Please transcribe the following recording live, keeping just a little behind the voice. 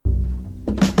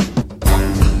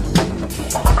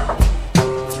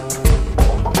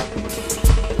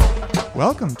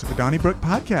Welcome to the Donnybrook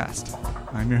Podcast.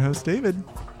 I'm your host, David.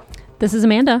 This is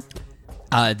Amanda.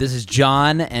 This is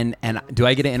John, and do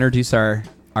I get to introduce our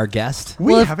guest?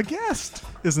 We have a guest.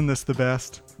 Isn't this the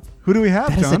best? Who do we have,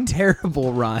 That John? is a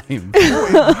terrible rhyme. Oh,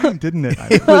 it rhymed, didn't it?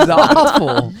 It was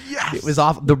awful. Yes. It was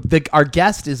awful. Our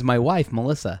guest is my wife,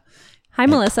 Melissa. Hi,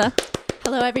 Melissa.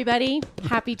 Hello, everybody.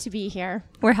 Happy to be here.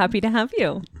 We're happy to have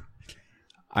you.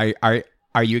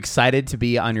 Are you excited to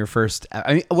be on your first?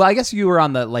 I guess you were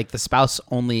on the spouse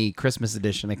only Christmas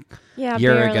edition a year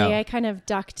barely. ago. I kind of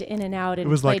ducked in and out and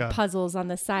was played like a- puzzles on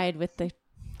the side with the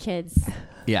kids.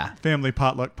 Yeah. Family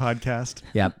Potluck Podcast.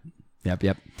 Yep.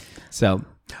 So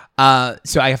I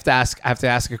have to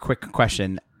ask a quick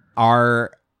question.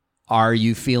 Are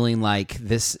you feeling like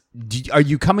this? Are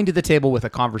you coming to the table with a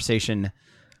conversation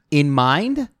in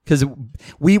mind? Because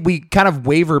we kind of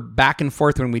waver back and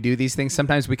forth when we do these things.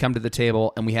 Sometimes we come to the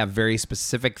table and we have very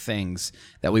specific things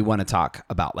that we want to talk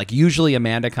about. Like usually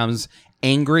Amanda comes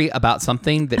angry about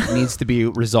something that needs to be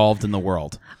resolved in the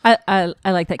world. I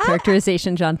like that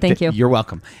characterization, John. Thank you. You're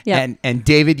welcome. Yeah. And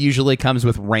David usually comes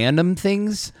with random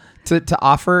things to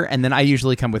offer, and then I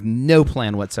usually come with no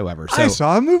plan whatsoever. So I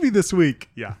saw a movie this week.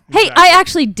 Yeah. Hey, exactly. I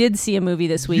actually did see a movie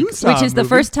this week, You saw which a is the movie?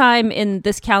 first time in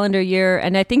this calendar year,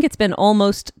 and I think it's been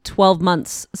almost 12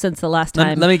 months since the last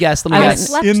time. let me guess. I I went-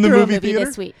 slept In the through movie a movie theater?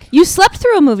 this week. You slept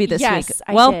through a movie this week. Yes,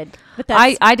 I Well, did. But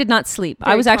that's I did not sleep. I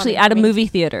very was actually common at a for me. movie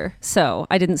theater, so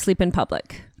I didn't sleep in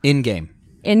public. In game.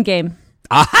 In game.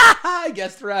 I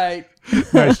guessed right.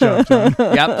 Nice job, John.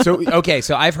 Yep.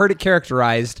 So I've heard it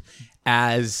characterized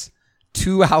as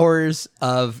 2 hours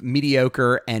of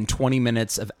mediocre and 20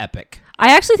 minutes of epic.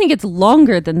 I actually think it's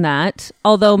longer than that,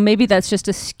 although maybe that's just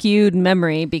a skewed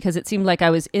memory because it seemed like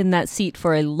I was in that seat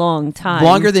for a long time.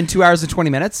 Longer than 2 hours and 20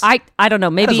 minutes? I don't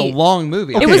know. Maybe That is a long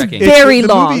movie. It I'm was checking. very the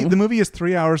long. The movie is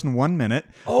 3 hours and 1 minute.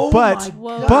 Oh but, my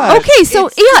God. But, Okay, so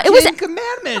It's yeah, the it was. Ten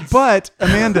Commandments. But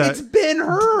Amanda, It's been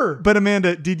her. but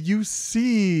Amanda, did you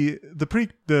see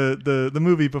the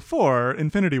movie before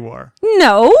Infinity War?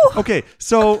 No, Okay,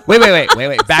 so Wait.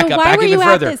 Back So up. why Back were even you at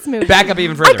further. this movie? Back up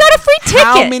even further. I got a free ticket.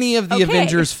 How many of the Okay.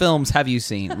 Avengers films have you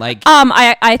seen? Like,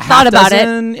 I thought about it.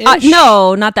 dozen-ish?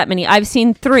 No, not that many. I've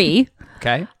seen 3.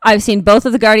 okay. I've seen both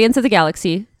of the Guardians of the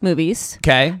Galaxy movies,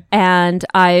 Okay. and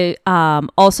I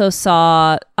also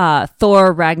saw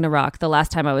Thor Ragnarok the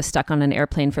last time I was stuck on an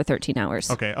airplane for 13 hours.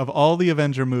 okay, of all the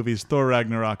Avenger movies, Thor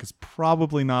Ragnarok is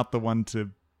probably not the one to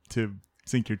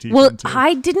sink your teeth Well, into.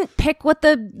 I didn't pick what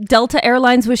the Delta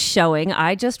Airlines was showing.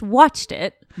 I just watched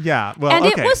it. Yeah, well, And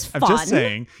it okay. was I'm fun. just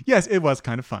saying. Yes, it was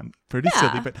kind of fun. Pretty Yeah.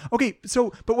 silly, but okay.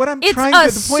 So, but what I'm It's trying a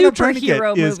to the point I'm trying to get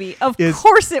superhero is, movie. Of is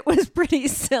course, it was pretty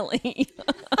silly.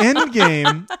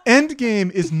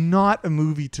 Endgame is not a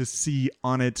movie to see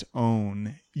on its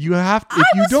own. You have if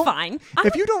you don't fine.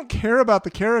 if you don't care about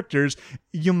the characters,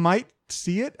 you might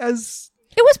see it as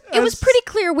It was as pretty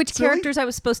clear which silly? characters I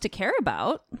was supposed to care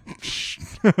about.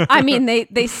 I mean,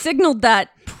 they signaled that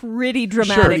pretty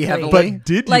dramatically. heavily. but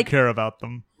did you Like- care about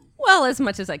them? Well, as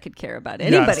much as I could care about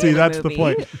anybody. Yeah, see, in a that's the movie.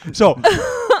 point. So,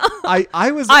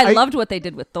 I loved what they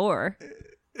did with Thor.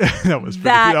 that was pretty,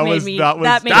 That that made was me- that was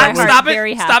that made that my was heart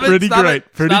very happy. Stop it. pretty Stop great.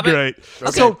 it. Pretty Stop it. great.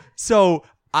 Okay. So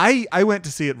I went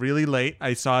to see it really late.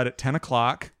 I saw it at 10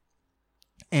 o'clock,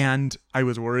 and I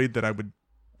was worried that I would,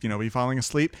 be falling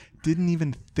asleep. Didn't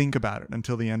even think about it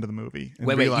until the end of the movie. And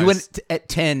Wait. realized- You went at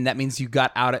 10. That means you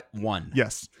got out at 1.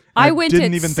 Yes. I And went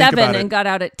didn't at even think 7 about and it. got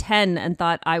out at 10 and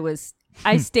thought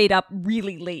I stayed up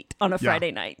really late on a Yeah.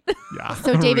 Friday night. Yeah.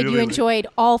 So, David, Really you late. enjoyed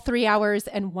all 3 hours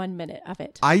and 1 minute of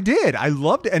it. I did. I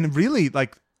loved it, and really,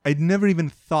 I'd never even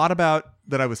thought about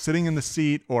that I was sitting in the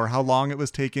seat or how long it was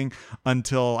taking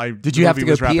until Did you have to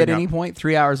go pee at any point?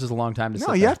 3 hours is a long time to sit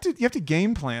No, there. you have to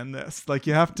game plan this.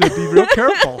 You have to be real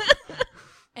careful.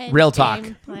 Real talk.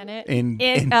 Planet.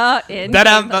 She's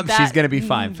going to be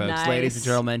fine, folks. Nice. Ladies and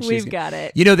gentlemen. We've got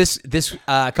it. You know, this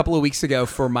a couple of weeks ago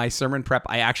for my sermon prep,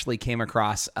 I actually came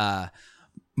across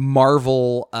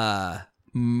Marvel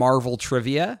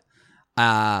trivia.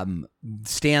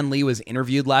 Stan Lee was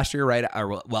interviewed last year, right?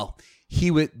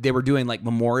 They were doing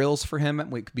memorials for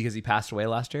him because he passed away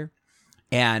last year.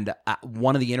 And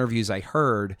one of the interviews I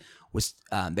heard was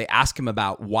they asked him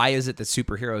about why is it that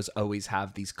superheroes always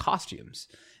have these costumes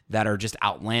that are just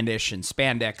outlandish and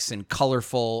spandex and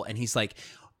colorful. And he's like,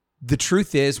 the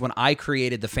truth is when I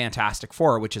created the Fantastic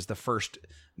Four, which is the first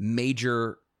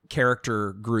major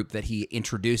character group that he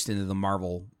introduced into the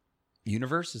Marvel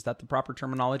universe, is that the proper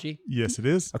terminology? Yes, it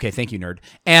is. Okay, thank you, nerd.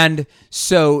 And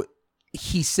so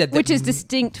he said that... Which is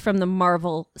distinct from the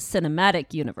Marvel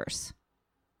Cinematic Universe,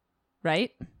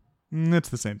 right? It's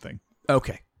the same thing.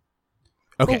 Okay.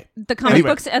 Okay. Well, the comic Anyway.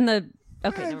 books and the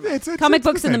Okay, never mind. It's Comic the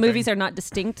books and the same movies thing. are not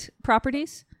distinct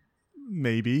properties.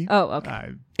 Maybe. Oh, okay.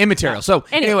 Immaterial. So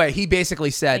Anyway. anyway, he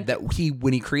basically said that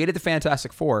when he created the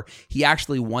Fantastic Four, he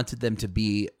actually wanted them to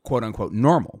be quote unquote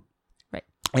normal. Right.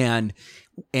 And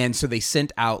so they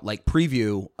sent out like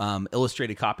preview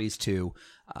illustrated copies to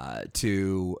a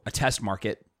test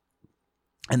market.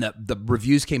 And the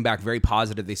reviews came back very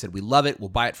positive. They said, we love it. We'll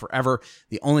buy it forever.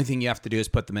 The only thing you have to do is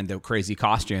put them into crazy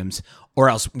costumes or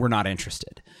else we're not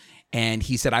interested. And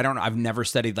he said, I don't know. I've never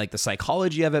studied like the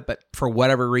psychology of it, but for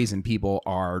whatever reason,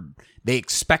 they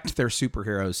expect their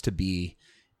superheroes to be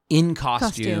in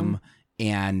costume.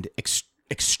 And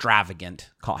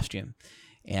extravagant costume.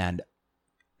 And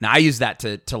now I use that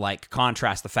to like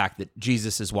contrast the fact that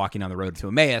Jesus is walking on the road to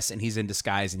Emmaus and he's in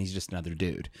disguise and he's just another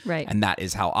dude. Right. And that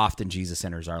is how often Jesus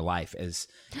enters our life is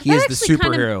he is the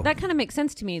superhero. That kind of makes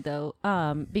sense to me though,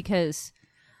 because,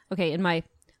 okay, in my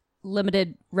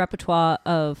limited repertoire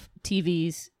of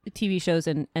TV shows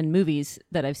and movies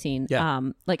that I've seen,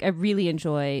 like I really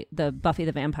enjoy the Buffy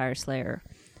the Vampire Slayer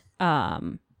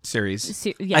series.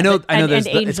 Yeah, I know and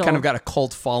it's kind of got a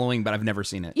cult following, but I've never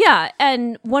seen it. Yeah,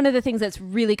 and one of the things that's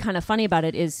really kind of funny about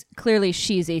it is clearly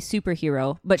she's a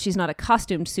superhero, but she's not a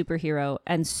costumed superhero,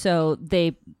 and so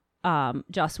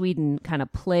Joss Whedon kind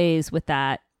of plays with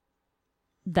that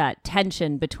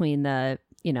tension between the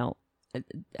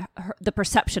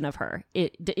perception of her.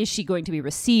 Is she going to be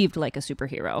received like a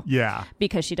superhero? Yeah,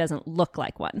 because she doesn't look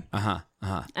like one.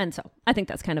 And so I think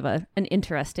that's kind of an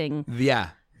interesting. Yeah.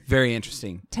 Very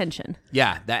interesting tension.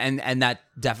 Yeah, that and that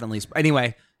definitely is.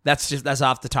 Anyway, that's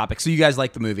off the topic. So you guys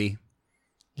like the movie?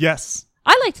 Yes,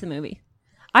 I liked the movie.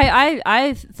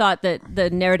 I thought that the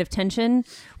narrative tension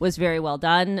was very well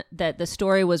done. That the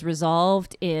story was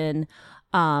resolved in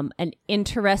an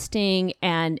interesting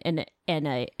and a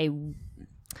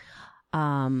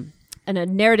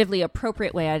narratively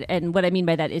appropriate way. And what I mean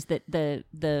by that is that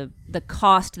the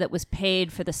cost that was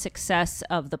paid for the success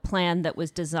of the plan that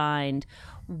was designed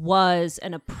was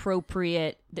an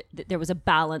appropriate. There was a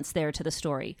balance there to the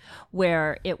story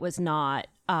where it was not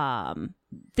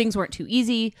things weren't too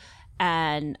easy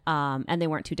and they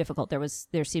weren't too difficult.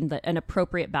 There seemed an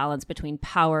appropriate balance between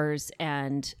powers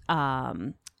and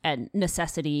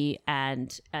necessity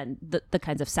and the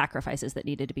kinds of sacrifices that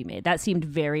needed to be made. That seemed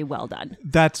very well done.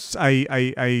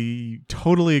 I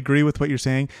totally agree with what you're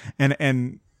saying.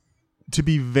 And to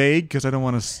be vague, because I don't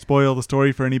want to spoil the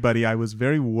story for anybody, I was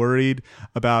very worried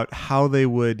about how they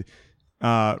would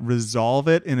resolve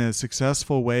it in a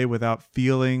successful way without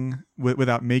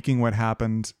making what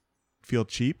happened feel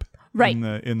cheap. Right. In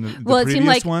the well,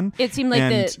 previous one. It seemed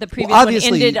like the previous one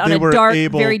ended on a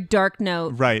very dark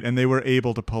note. Right, and they were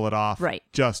able to pull it off. Right.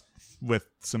 Just with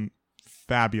some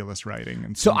fabulous writing.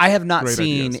 And so I have not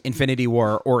seen ideas. Infinity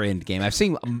War or Endgame. I've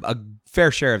seen a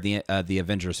fair share of the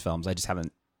Avengers films. I just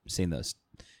haven't seen those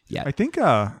yet. I think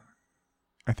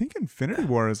Infinity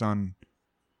War is on.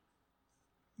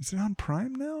 Is it on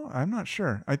Prime now? I'm not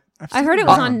sure. I heard it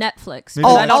was on Netflix. Maybe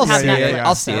I don't have yeah, Netflix. yeah.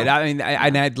 I'll see it. I mean,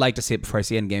 I'd like to see it before I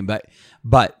see Endgame,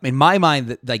 but in my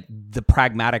mind, like the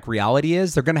pragmatic reality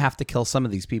is they're going to have to kill some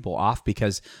of these people off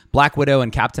because Black Widow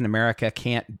and Captain America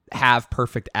can't have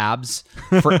perfect abs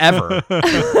forever,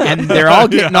 and they're all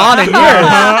getting on in years.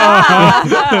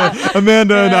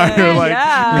 Amanda and I are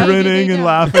like grinning and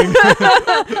laughing.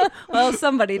 Well,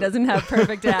 somebody doesn't have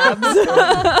perfect abs.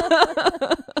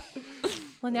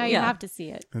 Well, now you have to see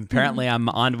it. And apparently, I'm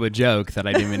onto a joke that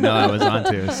I didn't even know I was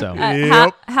onto. So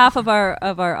half of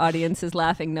our audience is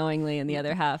laughing knowingly, and the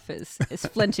other half is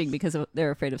flinching because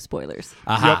they're afraid of spoilers.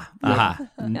 Yep.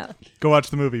 Go watch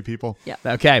the movie, people. Yeah.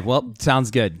 Okay. Well, sounds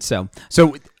good. So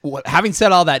having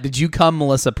said all that, did you come,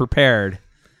 Melissa, prepared?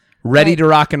 Ready to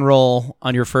rock and roll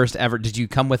on your first ever? Did you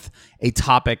come with a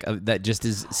topic that just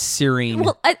is searing?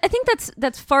 Well, I think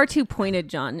that's far too pointed,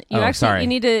 John. Sorry. You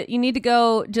need to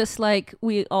go just like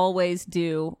we always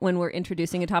do when we're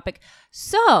introducing a topic.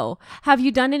 So, have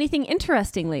you done anything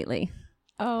interesting lately?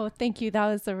 Oh, thank you. That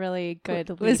was a really good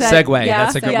segue.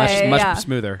 Yeah? That's a good, much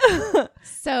smoother.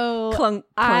 So clunk.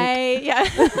 I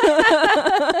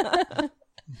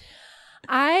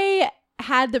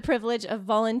had the privilege of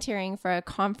volunteering for a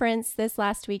conference this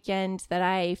last weekend that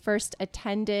I first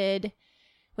attended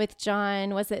with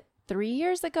John. Was it 3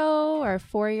 years ago or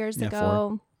 4 years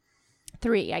ago?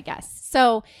 3, I guess.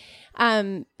 So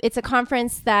it's a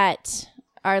conference that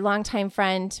our longtime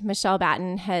friend Michelle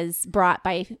Batten has brought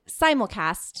by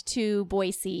simulcast to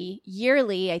Boise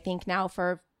yearly, I think now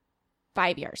for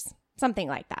 5 years, something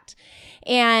like that.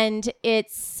 And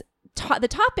it's the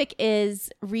topic is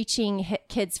reaching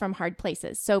kids from hard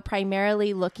places. So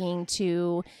primarily looking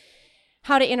to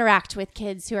how to interact with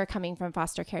kids who are coming from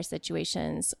foster care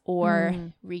situations or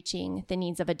reaching the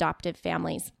needs of adoptive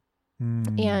families.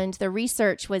 And the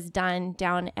research was done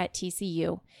down at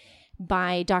TCU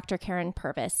by Dr. Karen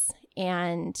Purvis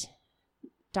and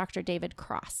Dr. David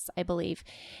Cross, I believe.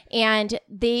 And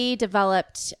they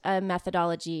developed a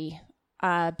methodology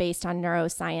based on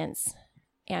neuroscience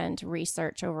and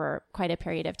research over quite a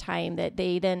period of time that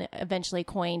they then eventually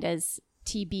coined as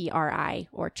TBRI,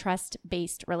 or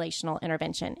trust-based relational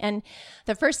intervention. And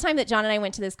the first time that John and I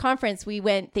went to this conference, we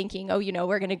went thinking, oh,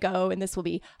 we're going to go and this will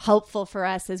be helpful for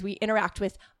us as we interact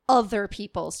with other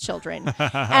people's children.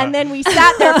 And then we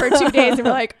sat there for 2 days and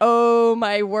we're like, oh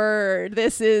my word,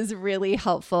 this is really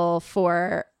helpful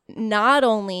for not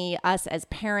only us as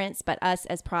parents, but us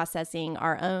as processing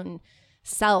our own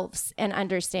selves and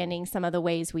understanding some of the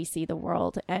ways we see the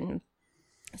world. And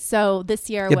so this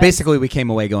year basically we came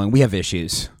away going, we have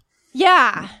issues.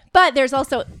 Yeah, but there's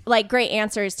also like great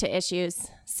answers to issues.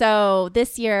 So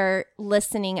this year,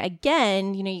 listening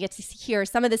again, you get to hear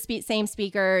some of the same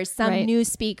speakers, some new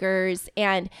speakers,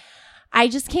 and I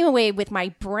just came away with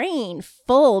my brain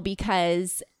full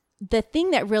because the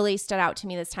thing that really stood out to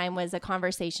me this time was a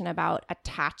conversation about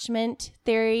attachment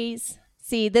theories.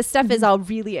 See, this stuff is all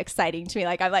really exciting to me.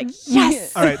 Like, I'm like,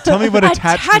 yes. All right, tell me what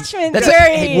attachment theories.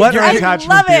 theory. What are I attachment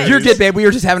love theories? it. You're good, babe. We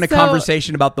were just having a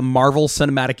conversation about the Marvel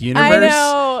Cinematic Universe. I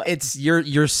know. It's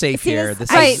you're safe here.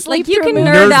 This Right, is like you can through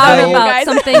nerd movies. out Nerd about guys.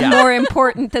 something more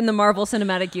important than the Marvel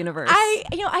Cinematic Universe. I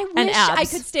And wish I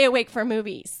abs. could stay awake for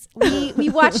movies. We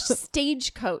watched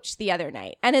Stagecoach the other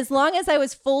night, and as long as I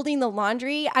was folding the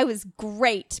laundry, I was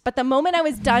great. But the moment I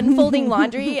was done folding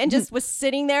laundry and just was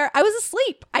sitting there, I was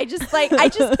asleep. I just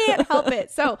can't help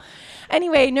it. So,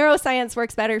 anyway, neuroscience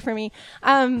works better for me.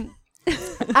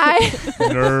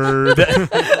 Nerd.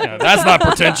 Yeah, that's not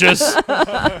pretentious.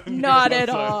 Not at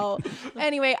all.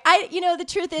 Anyway, the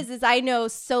truth is I know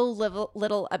so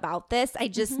little about this. I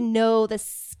just know the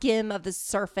skim of the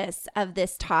surface of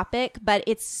this topic, but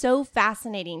it's so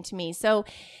fascinating to me. So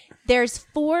there's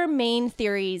 4 main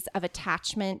theories of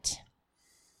attachment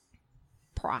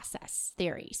process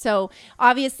theory. So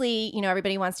obviously,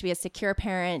 everybody wants to be a secure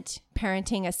parent,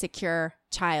 parenting a secure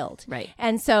child. Right.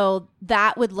 And so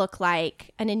that would look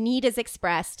like a need is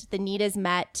expressed, the need is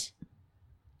met,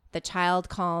 the child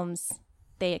calms,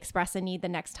 they express a need the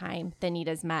next time, the need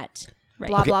is met,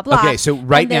 blah, blah, blah. Okay, so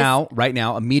right now,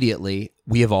 immediately,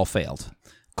 we have all failed.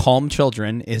 Calm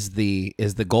children is the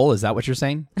goal. Is that what you're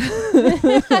saying?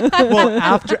 Well,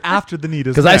 after the need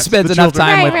is Because met, I spent the enough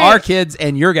children- time with Right. our kids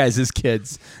and your guys'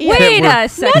 kids. Wait a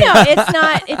second. No, it's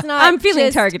not. It's not. I'm feeling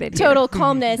just targeted here. Total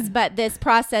calmness, but this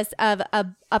process of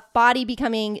a body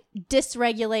becoming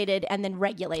dysregulated and then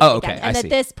regulated Oh, okay, again, I and see. that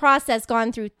this process,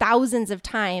 gone through thousands of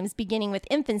times, beginning with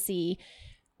infancy,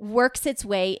 works its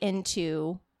way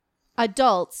into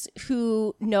adults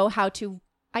who know how to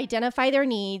identify their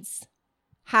needs,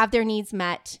 have their needs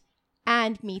met,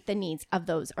 and meet the needs of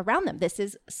those around them. This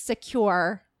is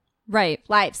secure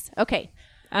lives. Okay.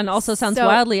 And also sounds So-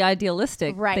 wildly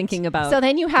idealistic Right. thinking about. So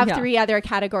then you have Yeah. 3 other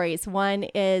categories. One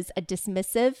is a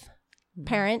dismissive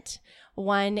parent.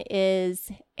 One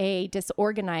is a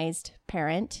disorganized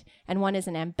parent. And one is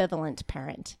an ambivalent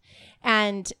parent.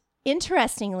 And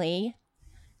interestingly,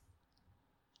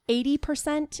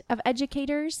 80% of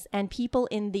educators and people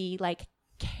in the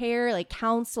care,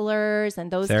 counselors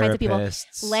and those kinds of people,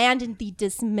 Therapists. land in the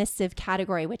dismissive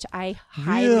category, which I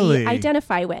highly Really?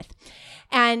 identify with.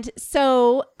 And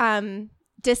so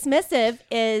dismissive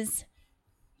is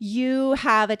you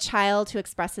have a child who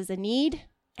expresses a need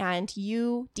and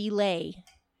you delay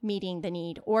meeting the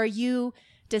need, or you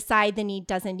decide the need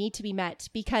doesn't need to be met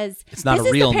because It's not this a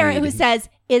is real the parent need. who says,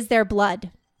 is there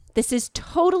blood? This is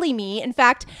totally me. In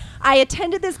fact, I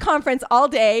attended this conference all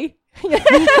day.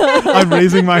 I'm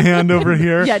raising my hand over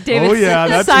here. Yeah, David's oh yeah,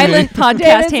 that's silent me. podcast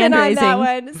David's hand in on raising. that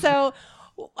one. So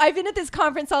I've been at this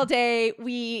conference all day.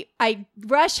 I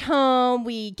rush home.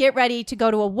 We get ready to go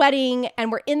to a wedding,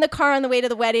 and we're in the car on the way to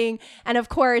the wedding. And of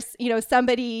course,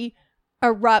 somebody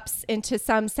erupts into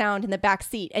some sound in the back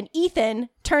seat, and Ethan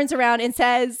turns around and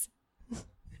says,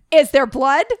 "Is there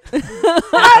blood?" I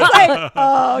was like,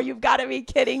 "Oh, you've got to be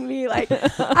kidding me!"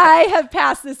 I have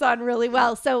passed this on really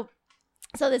well. So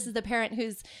this is the parent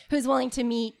who's willing to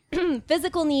meet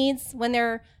physical needs when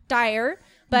they're dire,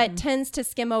 but tends to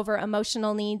skim over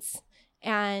emotional needs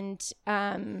and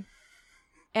to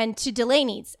delay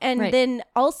needs, and Right. then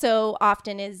also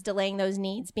often is delaying those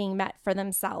needs being met for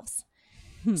themselves.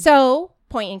 So,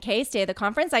 point in case, day of the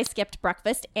conference, I skipped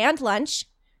breakfast and lunch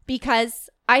because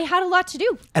I had a lot to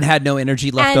do. And had no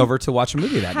energy left And over to watch a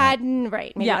movie that night.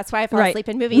 Right. Maybe Yeah, that's why I fall right. asleep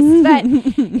in movies. But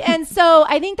and so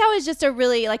I think that was just a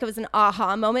really like it was an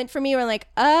aha moment for me where I'm like,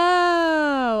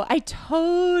 oh, I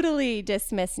totally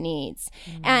dismiss needs.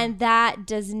 And that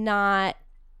does not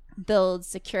build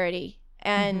security.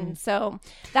 And so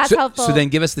that's helpful. So then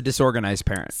give us the disorganized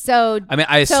parent. So I mean,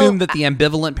 I assume that the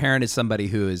ambivalent parent is somebody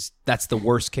that's the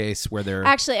worst case where they're...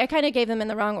 Actually, I kind of gave them in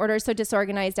the wrong order. So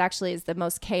disorganized actually is the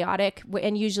most chaotic.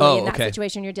 And usually in that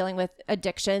situation, you're dealing with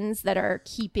addictions that are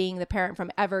keeping the parent from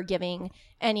ever giving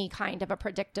any kind of a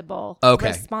predictable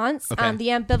response. Okay. The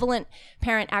ambivalent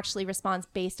parent actually responds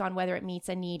based on whether it meets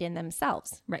a need in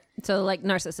themselves. Right. So like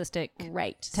narcissistic.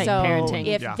 Right. Type so parenting.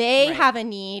 if they have a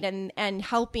need and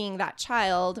helping that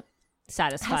child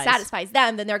satisfies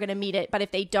them, then they're going to meet it. But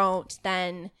if they don't,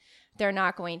 then they're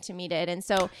not going to meet it. And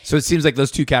so it seems like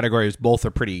those two categories both are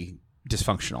pretty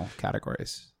dysfunctional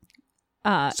categories.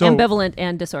 Ambivalent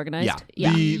and disorganized.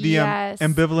 Yeah. The Yes.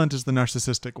 ambivalent is the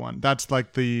narcissistic one. That's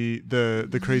like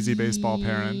the crazy baseball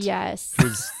parent. Yes.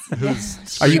 Who's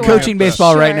Are you Sure. coaching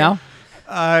baseball right Sure. now?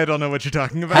 I don't know what you're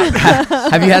talking about.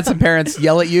 Have you had some parents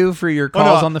yell at you for your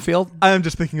calls on the field? I'm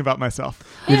just thinking about myself.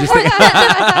 Or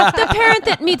the parent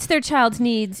that meets their child's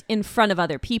needs in front of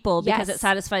other people because Yes. it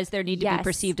satisfies their need to be Yes.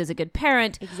 perceived as a good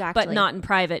parent, Exactly. but not in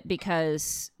private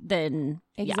because then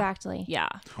Exactly. yeah.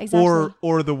 Exactly.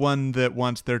 Or the one that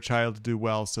wants their child to do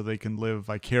well so they can live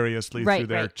vicariously Right, through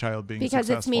their right. child being because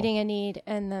successful. it's meeting a need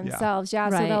in themselves. Yeah.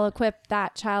 So Right. they'll equip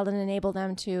that child and enable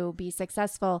them to be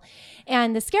successful.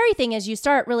 And the scary thing is you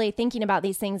start really thinking about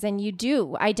these things and you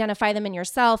do identify them in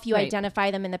yourself. You Right.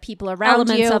 identify them in the people around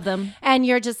Elements you. of them. And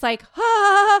you're just like,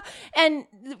 ah. And,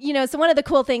 so one of the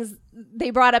cool things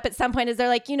they brought up at some point is they're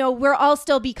like, we're all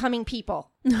still becoming people.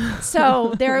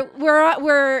 So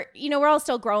we're all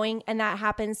still growing, and that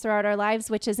happens throughout our lives,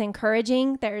 which is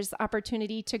encouraging. There's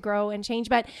opportunity to grow and change,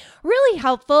 but really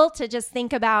helpful to just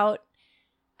think about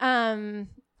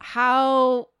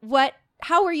how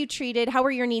were you treated? How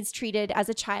were your needs treated as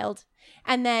a child?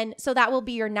 And then, so that will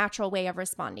be your natural way of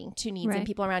responding to needs and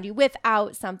people around you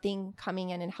without something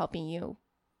coming in and helping you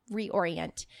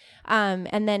reorient.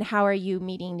 And then how are you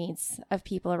meeting needs of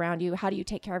people around you? How do you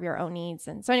take care of your own needs?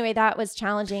 And so anyway, that was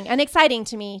challenging and exciting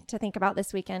to me to think about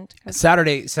this weekend.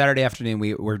 Saturday afternoon,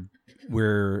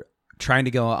 we're trying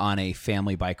to go on a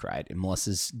family bike ride, and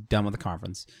Melissa's done with the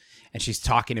conference, and she's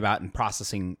talking about and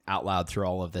processing out loud through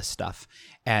all of this stuff.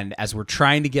 And as we're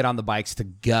trying to get on the bikes to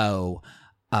go,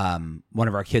 one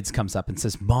of our kids comes up and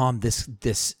says, "Mom, this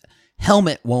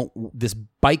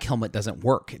bike helmet doesn't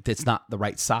work. It's not the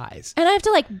right size." And I have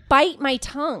to bite my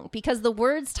tongue because the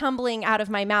words tumbling out of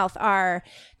my mouth are,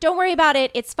 "Don't worry about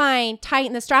it. It's fine.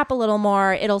 Tighten the strap a little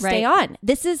more. It'll stay on."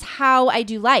 This is how I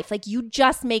do life. You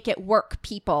just make it work,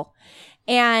 people.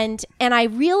 And I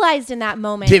realized in that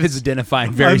moment, David's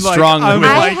identifying very I'm strongly.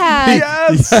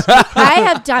 yes. I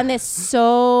have done this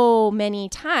so many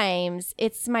times.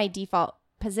 It's my default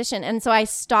position. And so I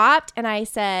stopped and I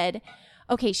said,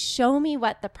 "Okay, show me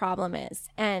what the problem is."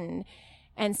 And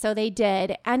so they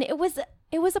did. And it was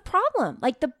a problem.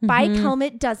 The bike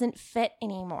helmet doesn't fit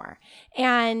anymore.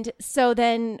 And so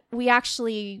then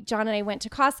John and I went to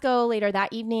Costco later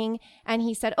that evening, and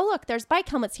he said, "Oh, look, there's bike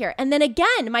helmets here." And then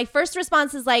again, my first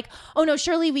response is "Oh no,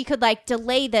 surely we could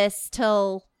delay this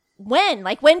till when?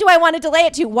 When do I want to delay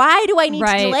it to? Why do I need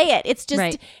to delay it?" It's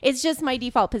just my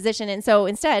default position. And so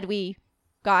instead we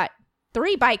got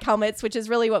 3 bike helmets, which is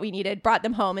really what we needed, brought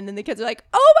them home. And then the kids are like,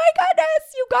 "Oh my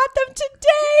goodness, you got them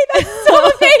today. That's so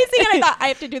amazing." And I thought I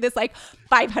have to do this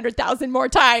 500,000 more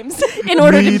times in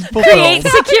order to create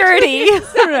security.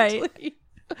 Right.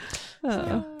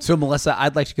 So Melissa,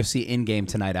 I'd like to go see Endgame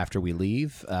tonight after we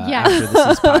leave. Yes. After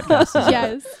this podcast is over.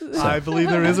 Yes. I believe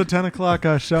there is a 10 o'clock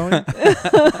showing.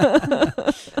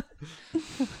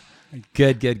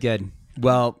 Good.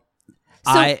 Well,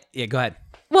 go ahead.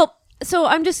 Well, so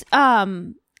I'm just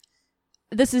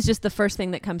this is just the first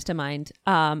thing that comes to mind.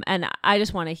 And I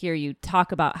just want to hear you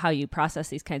talk about how you process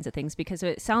these kinds of things, because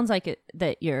it sounds like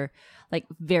that you're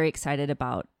very excited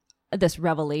about this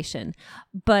revelation.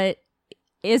 But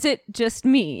is it just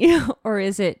me, or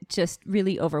is it just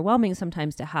really overwhelming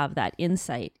sometimes to have that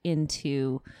insight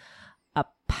into a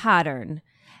pattern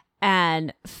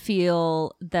and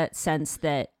feel that sense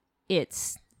that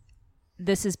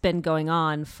this has been going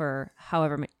on for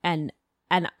however many,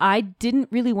 and I didn't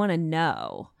really want to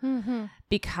know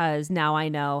because now I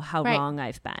know how wrong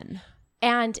I've been.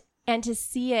 And to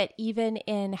see it even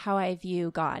in how I view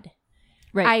God.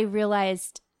 Right. I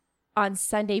realized on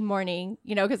Sunday morning,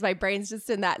 because my brain's just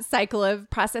in that cycle of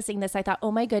processing this, I thought,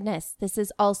 oh my goodness, this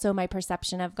is also my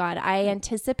perception of God. I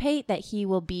anticipate that he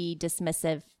will be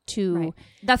dismissive to Right.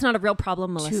 That's not a real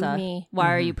problem, Melissa. me.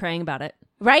 Why are you praying about it?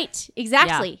 Right.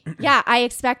 Exactly. Yeah. I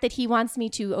expect that he wants me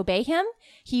to obey him.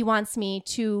 He wants me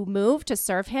to move, to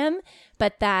serve him.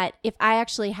 But that if I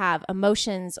actually have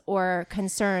emotions or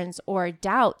concerns or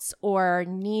doubts or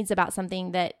needs about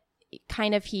something, that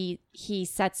kind of he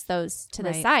sets those to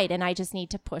the side, and I just need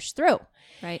to push through.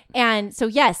 Right. And so,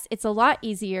 yes, it's a lot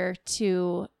easier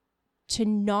to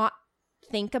not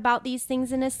think about these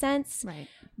things in a sense, Right.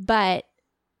 but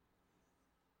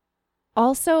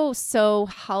also so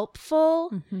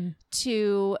helpful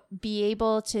to be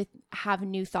able to have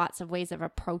new thoughts of ways of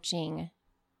approaching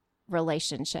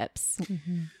relationships.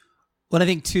 Well, I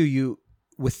think too,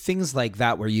 with things like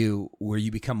that, where you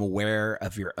become aware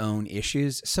of your own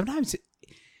issues, sometimes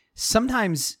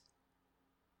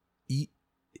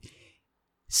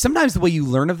the way you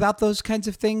learn about those kinds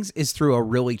of things is through a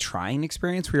really trying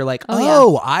experience where you're like,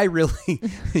 I really,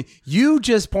 you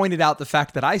just pointed out the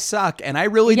fact that I suck and I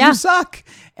really do suck.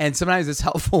 And sometimes it's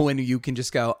helpful when you can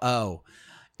just go,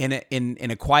 in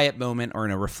a quiet moment or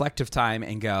in a reflective time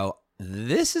and go,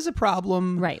 this is a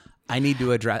problem. Right. I need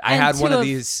to address. I had one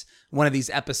of these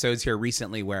episodes here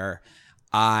recently where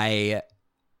I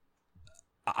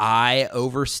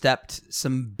overstepped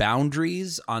some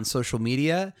boundaries on social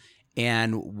media,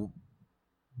 and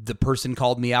the person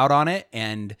called me out on it.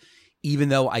 And even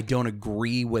though I don't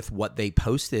agree with what they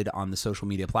posted on the social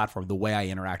media platform, the way I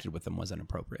interacted with them was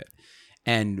inappropriate.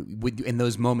 And in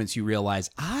those moments, you realize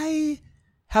I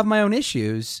have my own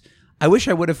issues. I wish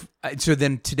I would have. So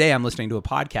then today I'm listening to a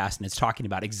podcast and it's talking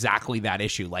about exactly that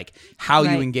issue, like how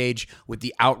you engage with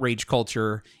the outrage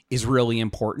culture is really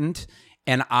important.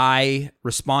 And I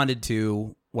responded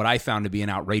to what I found to be an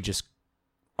outrageous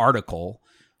article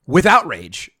with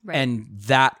outrage. Right. And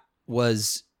that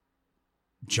was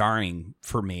jarring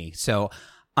for me. So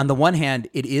on the one hand,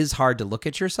 it is hard to look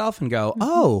at yourself and go,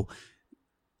 oh,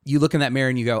 you look in that mirror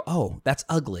and you go, oh, that's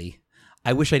ugly.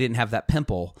 I wish I didn't have that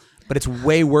pimple. But it's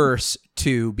way worse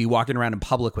to be walking around in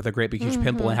public with a great big huge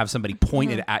pimple and have somebody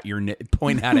point at it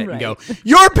and go,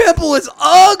 "Your pimple is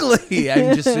ugly,"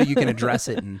 and just so you can address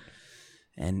it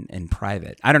in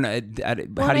private. I don't know.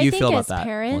 How do you feel about that,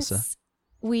 parents, Melissa?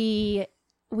 We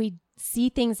see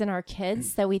things in our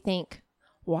kids that we think,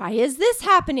 why is this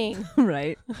happening?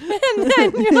 Right. And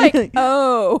then you're like,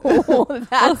 oh,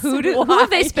 that's who why. have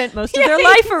they spent most of their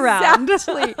life around?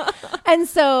 Exactly. And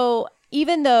so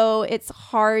even though it's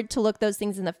hard to look those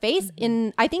things in the face,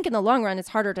 I think in the long run, it's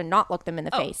harder to not look them in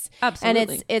the face.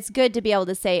 Absolutely. And it's good to be able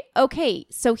to say, okay,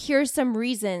 so here's some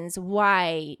reasons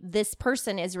why this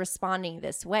person is responding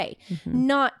this way.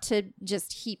 Not to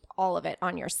just heap all of it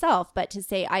on yourself, but to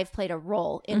say, I've played a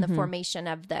role in the formation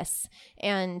of this,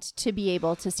 and to be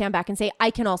able to stand back and say,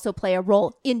 I can also play a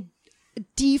role in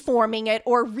deforming it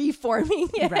or reforming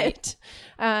it. Right.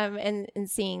 And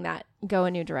seeing that go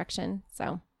a new direction.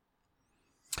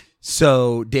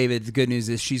 So, David, the good news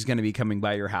is she's going to be coming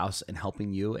by your house and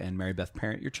helping you and Mary Beth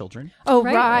parent your children. Oh,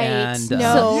 right. And,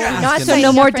 no, not so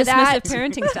no more dismissive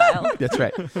parenting style. That's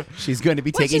right. She's going to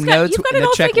be taking notes. You've got it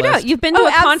all figured out. You've been to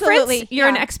a conference. You're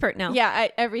an expert now. Yeah,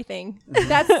 everything.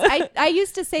 I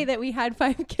used to say that we had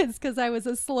 5 kids because I was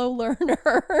a slow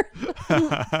learner.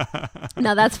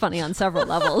 Now that's funny on several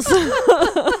levels.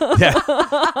 Yeah.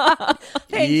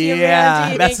 Thank you,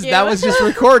 Randy. That was just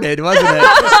recorded, wasn't it?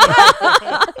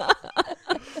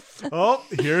 Oh,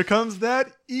 here comes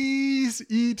that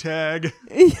E-tag.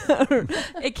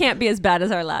 It can't be as bad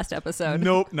as our last episode.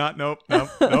 Nope, not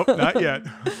yet.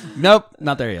 Nope,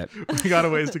 not there yet. We got a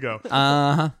ways to go.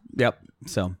 Yep.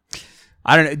 So,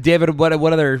 I don't know, David. What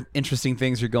other interesting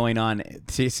things are going on?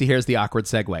 See, here's the awkward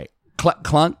segue. Clunk,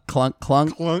 clunk, clunk,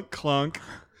 clunk, clunk, clunk.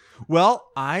 Well,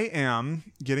 I am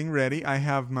getting ready. I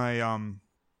have my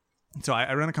so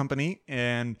I run a company,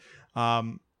 and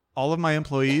all of my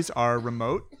employees are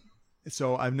remote.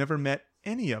 So I've never met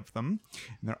any of them.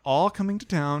 And they're all coming to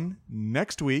town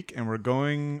next week, and we're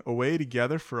going away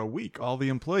together for a week, all the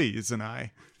employees and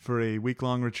I, for a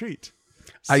week-long retreat.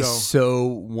 I so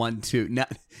want to. Now,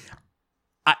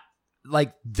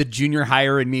 like the junior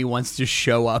hire in me wants to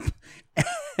show up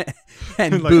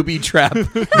and like, booby trap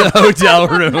the hotel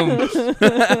room.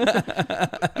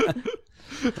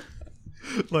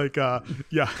 Like,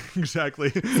 yeah, exactly.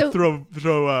 So,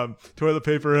 throw toilet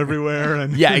paper everywhere,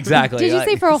 and yeah, exactly. Did you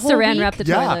say for a whole saran week? wrap the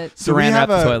toilet? So we have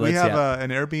an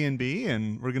Airbnb,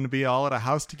 and we're going to be all at a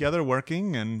house together,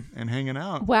 working and hanging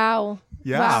out. Wow.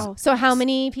 Yeah. Wow. So how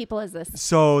many people is this?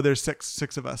 So there's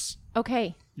six of us.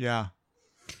 Okay. Yeah.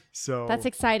 So That's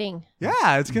exciting.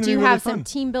 Yeah, it's going to Do be you really have fun. some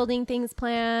team building things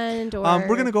planned? Or We're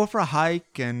going to go for a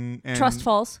hike and Trust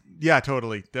Falls. Yeah,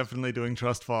 totally. Definitely doing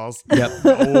Trust Falls. Yep.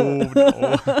 No.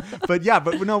 But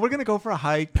no, we're going to go for a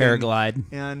hike. Paraglide.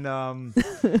 And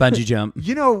Bungee jump.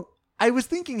 I was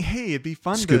thinking, hey, it'd be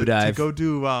fun Scuba to dive. go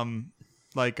do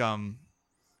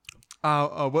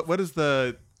what is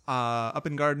the up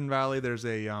in Garden Valley? There's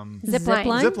a Zip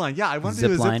line. zip line. Yeah, I want to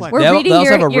do a zip line. We're They reading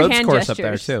also have a your ropes hand course up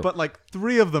there gestures. too. But like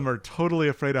 3 of them are totally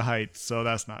afraid of heights, so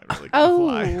that's not really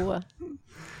going to fly. Oh,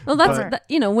 Well, that's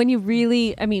when you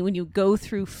really, when you go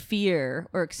through fear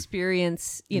or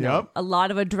experience, Yep. a lot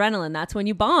of adrenaline, that's when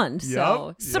you bond. So,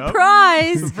 Yep.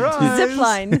 surprise, Surprise. zip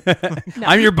line.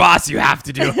 I'm your boss. You have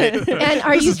to do it. And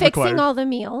are This you is fixing required. all the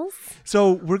meals?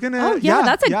 So we're gonna. Oh, yeah,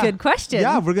 that's a good question.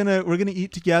 Yeah, we're gonna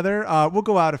eat together. We'll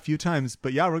go out a few times,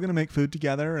 but yeah, we're gonna make food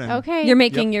together. And Okay. You're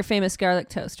making your famous garlic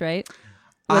toast, right?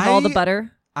 With all the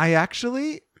butter. I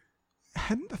actually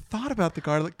hadn't thought about the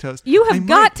garlic toast. You I have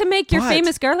got might, to make your but-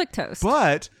 famous garlic toast.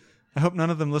 But I hope none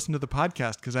of them listen to the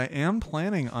podcast because I am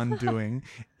planning on doing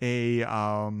a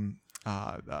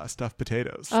stuffed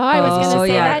potatoes. Oh, I was going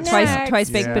to say that next. twice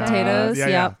baked potatoes. Yeah,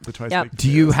 Yep. the twice Yep. baked Do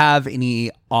you potatoes. have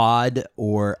any odd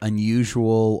or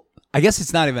unusual? I guess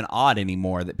it's not even odd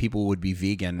anymore that people would be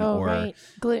vegan Oh, or right.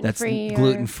 Gluten-free.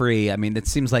 gluten free. I mean, it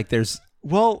seems like there's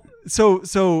Well, so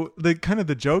the kind of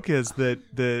the joke is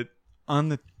that on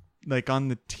the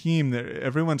team,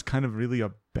 everyone's kind of really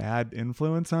a bad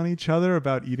influence on each other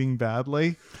about eating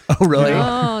badly. oh really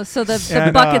Oh, so the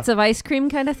And, buckets of ice cream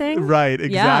kind of thing? Right,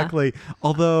 exactly.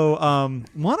 Although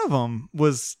one of them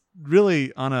was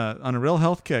really on a real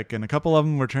health kick, and a couple of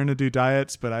them were trying to do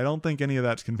diets, but I don't think any of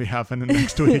that's going to be happening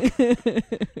next week.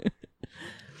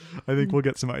 I think we'll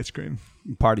get some ice cream.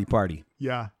 party.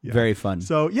 Yeah. Very fun.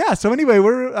 So anyway,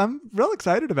 I'm real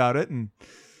excited about it and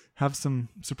have some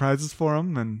surprises for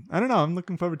them, and I don't know, I'm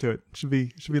looking forward to it. Should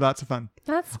be lots of fun.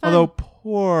 That's fun. Although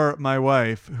poor my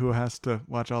wife who has to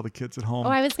watch all the kids at home. Oh,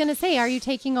 I was going to say, are you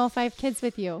taking all 5 kids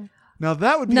with you? Now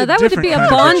that would be No, a that would different be a kind of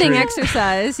bonding treat.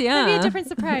 exercise. Yeah. That'd be a different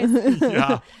surprise.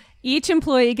 Yeah. Each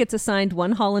employee gets assigned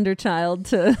one Hollander child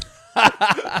to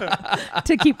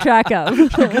to keep track of.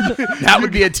 That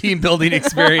would be a team building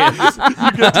experience.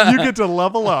 You get to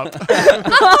level up.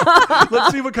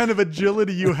 Let's see what kind of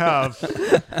agility you have.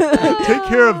 Take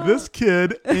care of this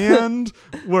kid and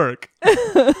work.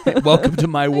 Welcome to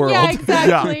my world. Yeah,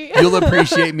 exactly. You'll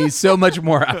appreciate me so much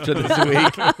more after this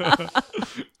week.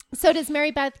 So does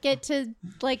Mary Beth get to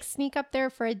sneak up there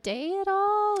for a day at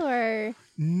all, or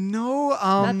No,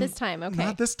 not this time? Okay.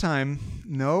 Not this time.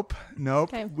 Nope.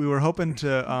 Okay. We were hoping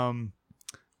to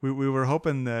we were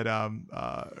hoping that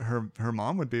her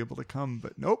mom would be able to come,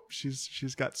 but nope,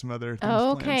 she's got some other things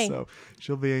Oh, planned. okay. So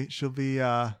she'll be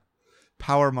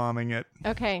power momming it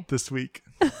Okay. this week.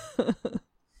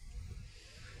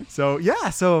 So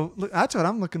that's what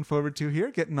I'm looking forward to here,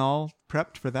 getting all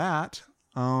prepped for that.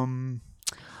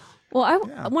 Well,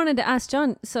 I wanted to ask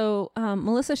John. So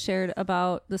Melissa shared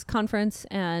about this conference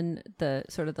and the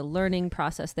sort of the learning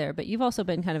process there, but you've also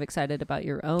been kind of excited about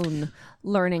your own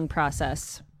learning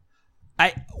process.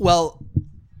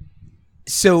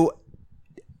 So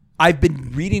I've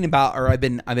been reading about, or I've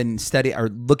been studying or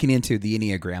looking into the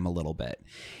Enneagram a little bit.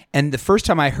 And the first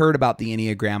time I heard about the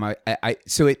Enneagram,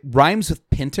 so it rhymes with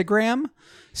pentagram.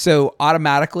 So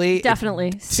automatically,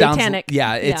 Definitely sounds, satanic.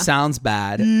 it sounds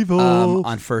bad. Evil.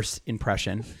 On first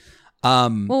impression.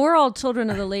 Well, we're all children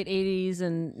of the late 80s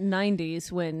and 90s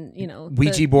when,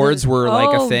 Ouija boards were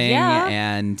like a thing, yeah.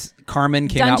 and Carman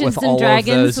came Dungeons out with and all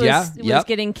Dragons of those. was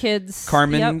getting kids.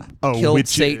 Carman Yep. killed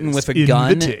witches, Satan with a gun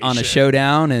on a invitation.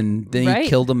 showdown, and then Right. he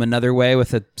killed him another way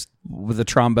with a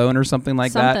trombone or something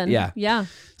like that. Yeah. Yeah.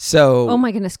 So Oh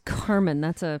my goodness, Carman.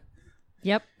 That's been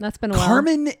a while.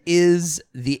 Carman is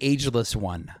the ageless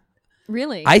one.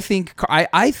 Really? I think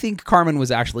Carman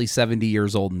was actually 70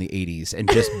 years old in the 80s and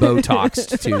just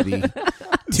Botoxed to the.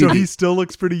 So he still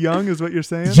looks pretty young, is what you're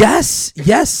saying? Yes.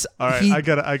 All right, He- I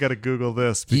gotta Google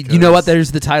this. you know what?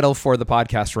 There's the title for the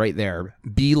podcast right there.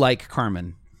 Be like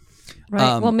Carman.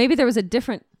 right. Well, maybe there was a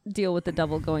different deal with the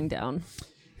devil going down.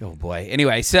 Oh boy.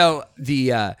 Anyway, so the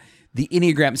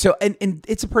Enneagram. So and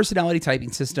it's a personality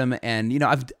typing system, and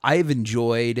I've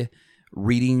enjoyed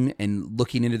reading and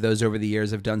looking into those over the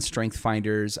years. I've done Strength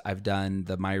Finders, I've done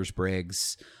the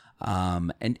Myers-Briggs,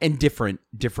 and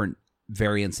different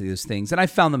variants of those things, and I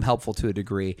found them helpful to a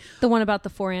degree. The one about the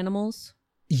 4 animals?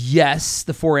 Yes,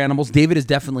 the 4 animals. David is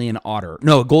definitely an otter.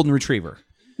 No, a golden retriever.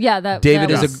 Yeah, David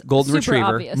that is was a golden super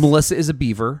retriever. obvious. Melissa is a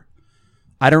beaver.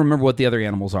 I don't remember what the other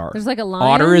animals are. There's like a lion.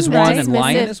 Otter is one, right? and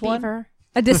lion Dismissive is one. beaver.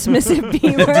 A dismissive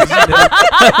beaver.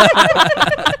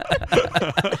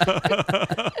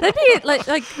 That'd be like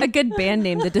a good band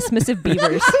name, the Dismissive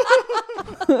Beavers.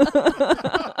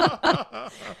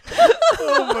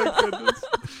 Oh my goodness.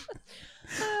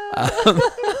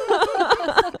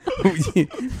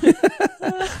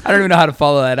 I don't even know how to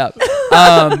follow that up.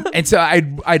 And so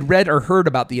I'd read or heard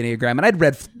about the Enneagram, and I'd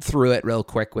read through it real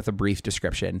quick with a brief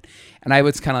description. And I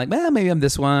was kind of like, well, maybe I'm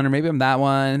this one or maybe I'm that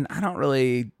one. I don't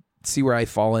really see where I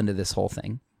fall into this whole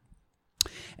thing.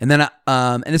 And then,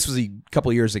 and this was a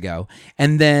couple years ago.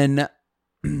 And then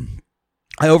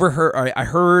I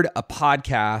heard a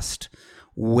podcast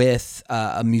with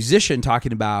a musician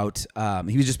talking about,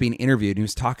 he was just being interviewed. And he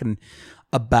was talking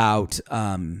about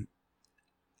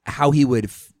how he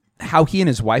and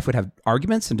his wife would have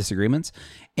arguments and disagreements.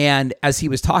 And as he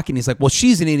was talking, he's like, well,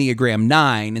 she's an Enneagram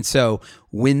 9. And so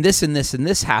when this and this and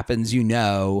this happens,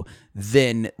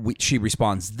 then she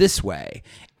responds this way.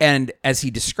 And as he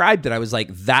described it, I was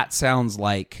like, that sounds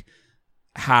like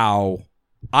how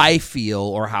I feel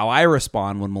or how I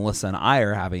respond when Melissa and I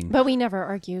are having. But we never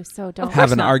argue, so don't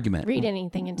have an argument. Read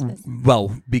anything into this.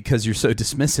 Well, because you're so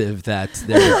dismissive that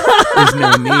there is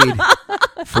no need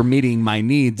for meeting my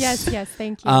needs. Yes,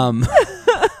 thank you.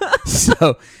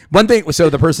 So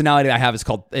the personality I have is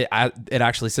called, it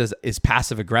actually says is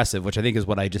passive aggressive, which I think is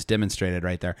what I just demonstrated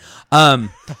right there.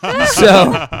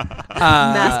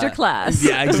 Masterclass.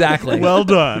 Yeah, exactly. Well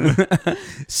done.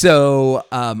 So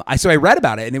I read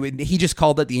about it, and he just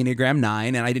called it the Enneagram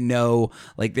 9, and I didn't know,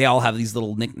 like, they all have these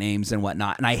little nicknames and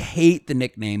whatnot, and I hate the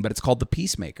nickname, but it's called the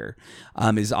Peacemaker,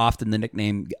 is often the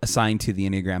nickname assigned to the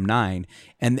Enneagram 9,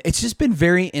 and it's just been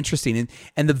very interesting,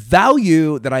 and the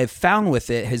value that I've found with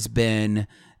it has been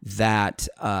that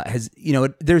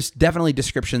there's definitely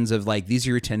descriptions of like, these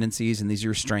are your tendencies and these are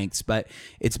your strengths, but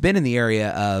it's been in the area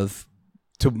of,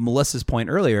 to Melissa's point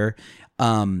earlier,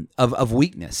 of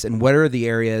weakness and what are the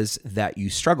areas that you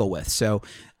struggle with. So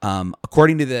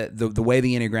according to the way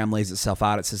the Enneagram lays itself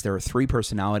out, it says there are 3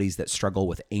 personalities that struggle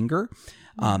with anger.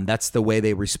 That's the way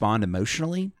they respond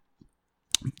emotionally.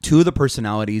 2 of the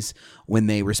personalities, when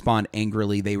they respond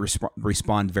angrily, they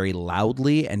respond very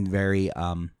loudly and very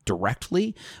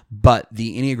directly. But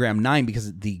the Enneagram 9,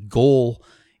 because the goal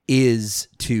is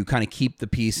to kind of keep the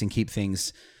peace and keep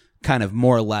things kind of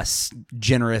more or less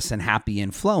generous and happy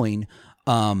and flowing,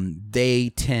 they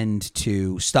tend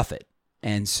to stuff it.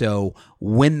 And so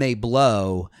when they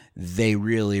blow, they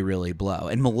really, really blow.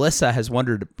 And Melissa has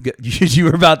wondered, you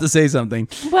were about to say something.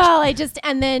 Well,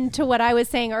 and then to what I was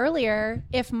saying earlier,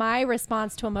 if my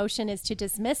response to emotion is to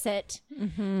dismiss it,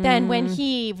 then when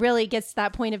he really gets to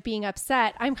that point of being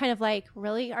upset, I'm kind of like,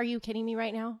 really? Are you kidding me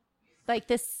right now? Like,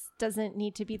 this doesn't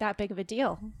need to be that big of a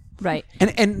deal. Right.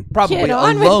 And probably Get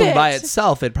on with alone it. by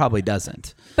itself, it probably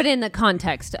doesn't. But in the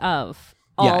context of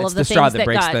all it's of the straw things that that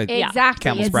breaks got the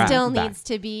Exactly. camel's It back. still needs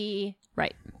to be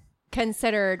right.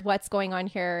 considered what's going on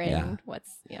here and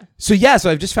So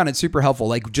I've just found it super helpful.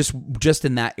 Like just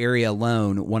in that area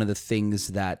alone, one of the things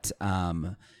that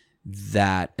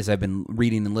as I've been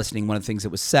reading and listening, one of the things that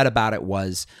was said about it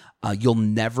was you'll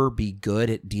never be good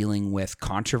at dealing with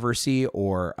controversy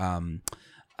or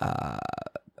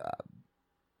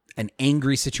an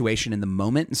angry situation in the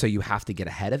moment, and so you have to get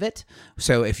ahead of it.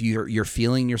 So if you're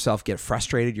feeling yourself get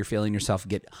frustrated, you're feeling yourself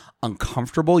get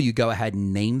uncomfortable, you go ahead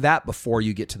and name that before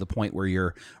you get to the point where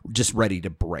you're just ready to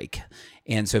break.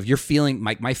 And so if you're feeling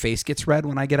my face gets red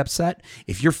when I get upset,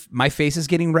 if my face is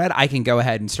getting red, I can go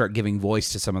ahead and start giving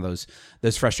voice to some of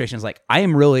those frustrations. Like, I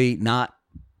am really not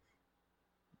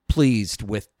pleased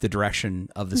with the direction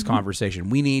of this conversation.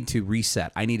 We need to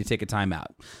reset. I need to take a time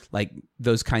out. Like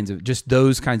those kinds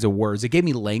of words. It gave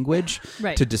me language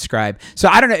to describe. So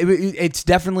I don't know. It's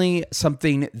definitely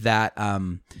something that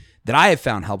that I have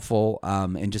found helpful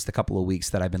in just a couple of weeks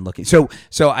that I've been looking. So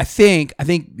I think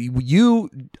you,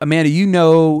 Amanda,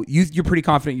 you're pretty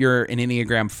confident you're an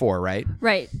Enneagram 4, right?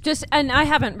 Right. And I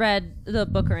haven't read the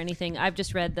book or anything. I've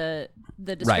just read the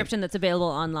description that's available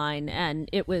online, and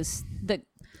it was the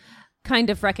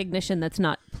kind of recognition that's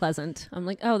not pleasant. I'm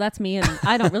like, oh, that's me, and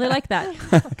I don't really like that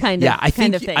kind of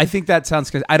thing. I think that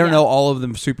sounds good. I don't know all of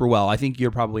them super well. I think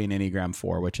you're probably an Enneagram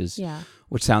 4, which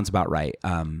sounds about right.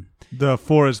 The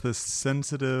 4 is the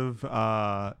sensitive,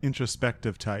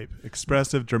 introspective type,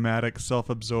 expressive, dramatic,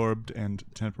 self-absorbed, and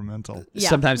temperamental.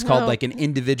 Sometimes called like an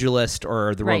individualist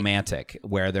or the romantic,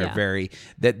 where they're very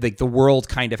that like the world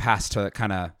kind of has to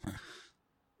kind of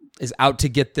is out to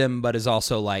get them, but is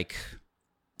also like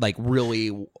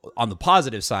really on the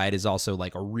positive side is also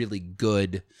like a really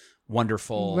good,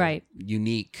 wonderful,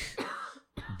 unique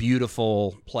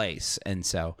beautiful place. And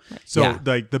so,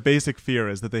 like the basic fear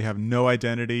is that they have no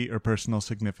identity or personal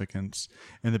significance,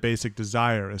 and the basic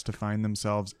desire is to find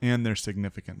themselves and their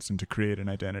significance and to create an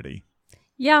identity.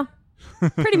 Yeah,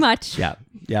 pretty much. Yeah.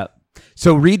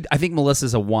 So Reed, I think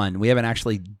Melissa's a 1. We haven't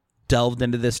actually delved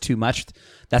into this too much.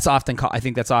 That's often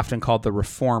called the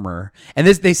reformer. And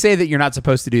they say that you're not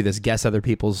supposed to do this, guess other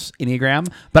people's Enneagram,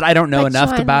 but I don't know enough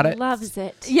John about it. Loves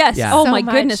it. Yes. Yeah. Oh So my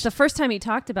much. goodness. The first time he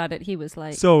talked about it, he was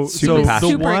like, So Super the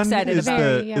passionate. Super one excited is about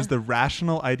the it. is the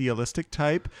rational idealistic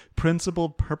type,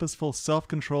 principled, purposeful,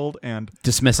 self-controlled, and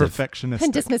Dismissive. perfectionistic.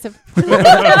 And dismissive.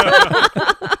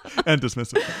 And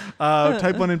dismissive.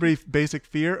 Type 1 in brief, basic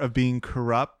fear of being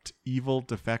corrupt, evil,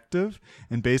 defective,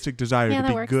 and basic desire Yeah, to that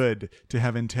be works. good, to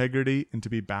have integrity, and to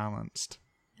be balanced.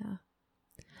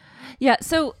 Yeah.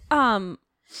 So,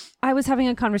 I was having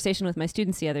a conversation with my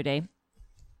students the other day,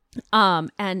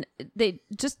 and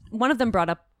one of them brought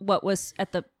up what was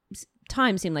at the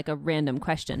time seemed like a random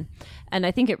question, and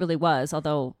I think it really was.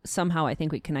 Although somehow I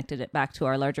think we connected it back to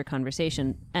our larger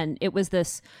conversation, and it was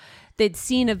this. They'd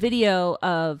seen a video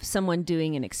of someone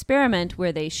doing an experiment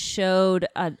where they showed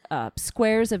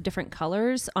squares of different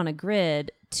colors on a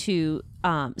grid to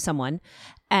someone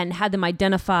and had them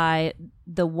identify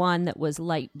the one that was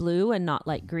light blue and not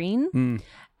light green.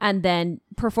 And then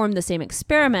perform the same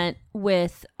experiment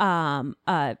with a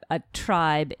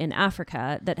tribe in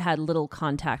Africa that had little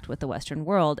contact with the Western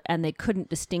world, and they couldn't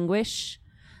distinguish.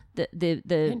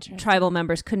 The tribal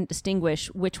members couldn't distinguish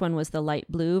which one was the light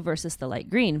blue versus the light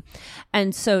green.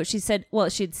 And so she said, well,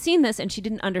 she'd seen this and she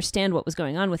didn't understand what was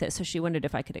going on with it. So she wondered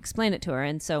if I could explain it to her.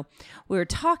 And so we were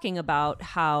talking about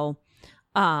how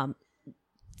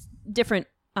different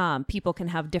people can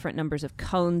have different numbers of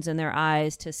cones in their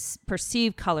eyes to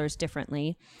perceive colors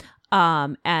differently.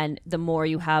 And the more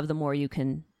you have, the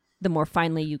more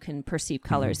finely you can perceive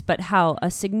colors, but how a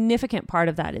significant part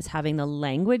of that is having the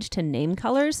language to name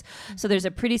colors. So there's a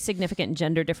pretty significant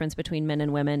gender difference between men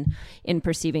and women in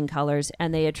perceiving colors,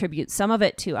 and they attribute some of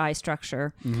it to eye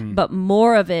structure, but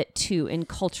more of it to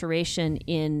enculturation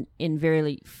in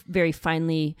very, very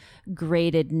finely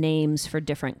graded names for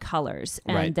different colors.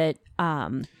 And Right. that,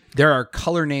 There are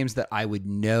color names that I would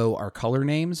know are color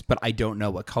names, but I don't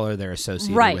know what color they're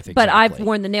associated right, with exactly. but I've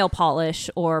worn the nail polish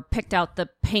or picked out the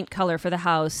paint color for the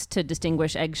house to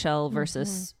distinguish eggshell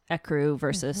versus ecru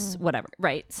versus whatever.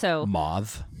 Right. So,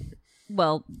 Mauve.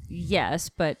 well, yes,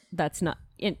 but that's not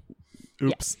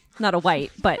Oops. not a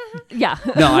white, but yeah.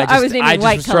 No, I was naming just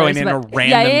white was throwing colors, in a but-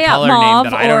 random color mauve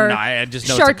name that I don't or know. I just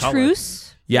know it's a color.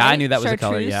 chartreuse. Yeah, I right? knew that was a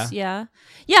color, Chartreuse,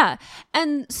 yeah.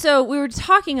 And so we were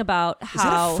talking about how Is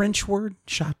that a French word?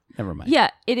 Never mind. Yeah,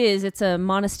 it is. It's a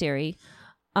monastery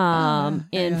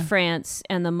in France,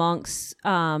 and the monks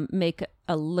make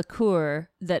a liqueur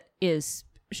that is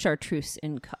chartreuse.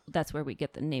 That's where we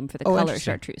get the name for the color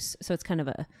interesting. chartreuse. So it's kind of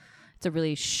it's a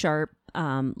really sharp,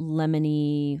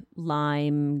 lemony,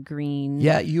 lime green.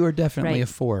 Yeah, you are definitely Right.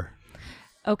 a 4.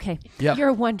 Okay. Yep.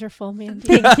 You're wonderful, Mandy.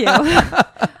 Thank you.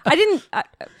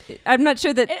 I'm not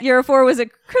sure that your 4 was a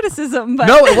criticism, but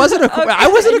No, it wasn't I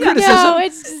wasn't a criticism. No,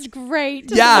 it's just great.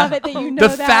 Just Yeah. love it that you know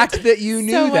The that. fact that you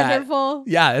knew so that. Wonderful.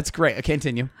 Yeah, it's great. I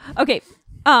continue. Okay.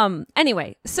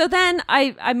 Anyway, so then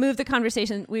I moved the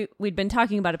conversation. We'd been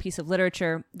talking about a piece of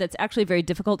literature that's actually very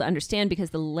difficult to understand because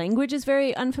the language is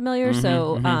very unfamiliar.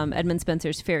 So Edmund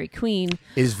Spenser's Faerie Queen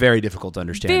It is very difficult to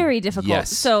understand. very difficult.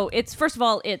 Yes. So it's, first of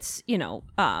all, it's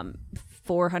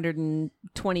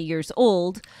 420 years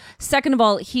old. Second of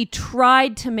all, he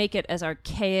tried to make it as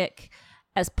archaic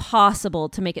as possible,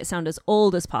 to make it sound as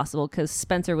old as possible, because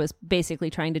Spenser was basically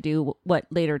trying to do what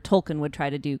later Tolkien would try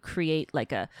to do, create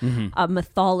like a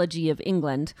mythology of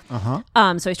England.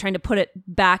 So he's trying to put it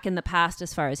back in the past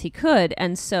as far as he could.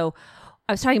 And so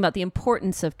I was talking about the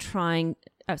importance of trying.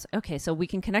 I was like, okay, so we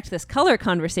can connect this color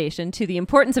conversation to the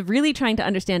importance of really trying to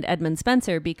understand Edmund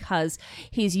Spenser, because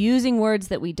he's using words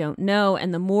that we don't know,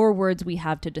 and the more words we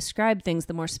have to describe things,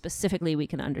 the more specifically we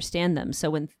can understand them. So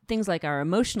when things like our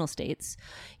emotional states,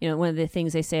 one of the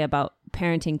things they say about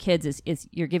parenting kids is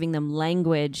you're giving them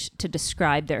language to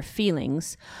describe their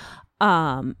feelings.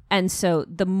 And so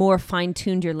the more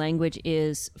fine-tuned your language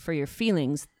is for your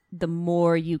feelings, the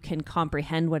more you can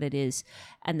comprehend what it is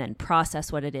and then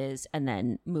process what it is and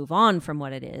then move on from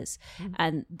what it is.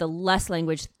 And the less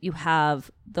language you have,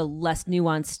 the less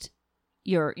nuanced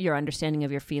your understanding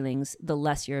of your feelings, the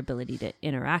less your ability to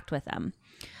interact with them.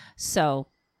 So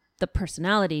the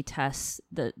personality tests,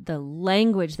 the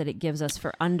language that it gives us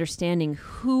for understanding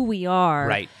who we are,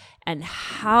 Right. and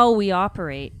how we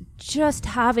operate, just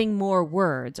having more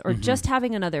words or just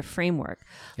having another framework.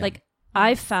 Like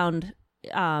I've found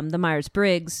the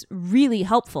Myers-Briggs really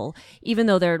helpful, even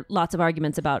though there are lots of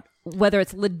arguments about whether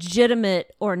it's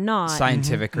legitimate or not.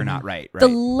 Scientific or not, right. The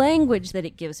language that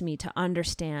it gives me to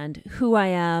understand who I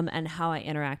am and how I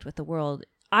interact with the world,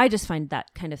 I just find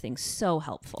that kind of thing so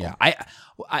helpful. Yeah,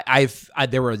 I've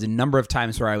there was a number of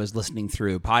times where I was listening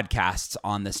through podcasts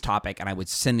on this topic, and I was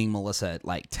sending Melissa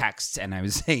like texts, and I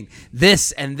was saying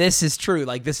this and this is true.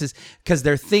 Like this is because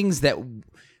they're things that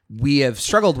we have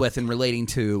struggled with in relating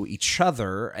to each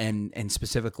other, and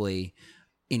specifically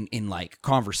in like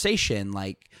conversation.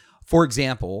 Like for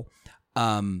example,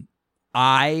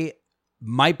 my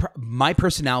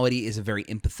personality is a very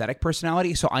empathetic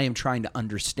personality, so I am trying to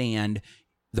understand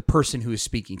the person who is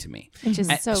speaking to me, which is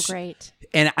so great.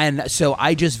 And so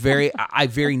I just I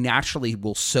very naturally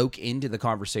will soak into the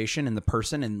conversation and the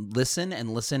person and listen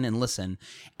and listen and listen.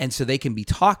 And so they can be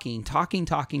talking,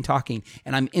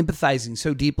 and I'm empathizing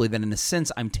so deeply that in a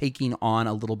sense I'm taking on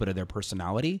a little bit of their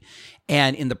personality,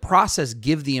 and in the process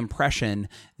give the impression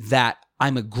that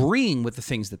I'm agreeing with the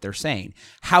things that they're saying.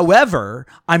 However,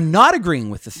 I'm not agreeing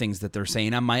with the things that they're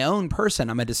saying. I'm my own person.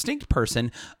 I'm a distinct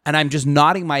person, and I'm just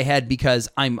nodding my head because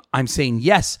I'm saying,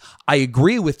 yes, I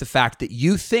agree with the fact that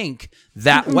you think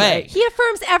that way. He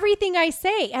affirms everything I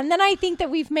say, and then I think that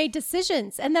we've made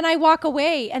decisions, and then I walk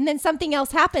away, and then something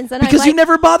else happens, and because I'm like, you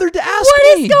never bothered to ask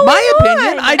what me is going my on?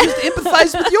 opinion. I just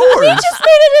empathize with yours. We just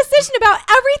made a decision about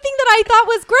everything that I thought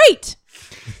was great.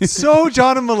 So,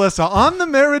 John and Melissa, on the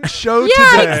marriage show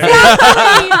today.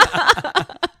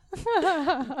 Exactly.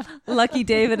 Lucky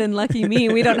David and lucky me.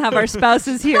 We don't have our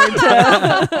spouses here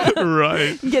to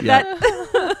Right. get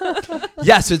that.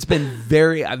 Yeah, so it's been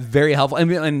very, very helpful. I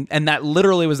mean, and that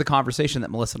literally was the conversation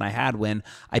that Melissa and I had when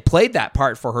I played that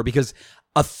part for her, because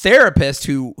a therapist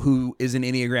who is an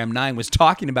Enneagram 9 was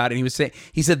talking about it. And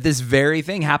he said this very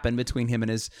thing happened between him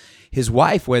and his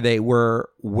wife,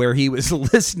 where he was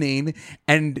listening,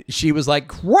 and she was like,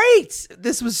 "Great,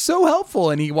 this was so helpful,"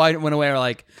 and he went away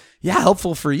like, "Yeah,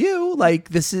 helpful for you. Like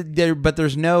this is there, but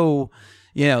there's no,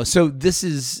 So this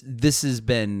has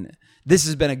been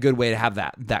a good way to have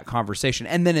that conversation,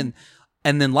 and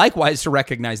then likewise to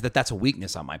recognize that that's a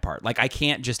weakness on my part. Like I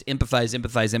can't just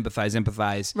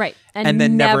empathize, Right. and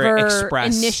then never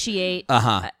express initiate the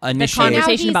conversation Now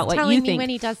he's about what telling you me think. when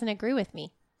he doesn't agree with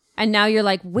me. And now you're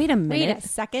like, wait a Wait minute. a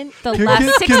second. The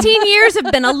last 16 years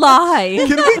have been a lie.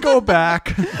 Can we go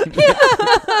back?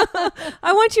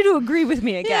 I want you to agree with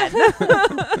me again.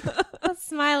 A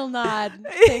smile nod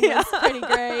thing was pretty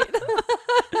great.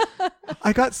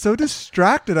 I got so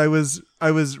distracted. I was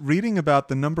reading about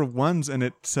the number ones, and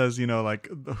it says, like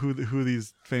who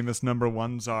these famous number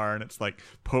ones are, and it's like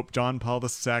Pope John Paul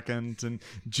II and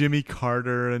Jimmy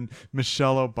Carter and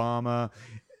Michelle Obama,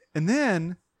 and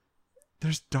then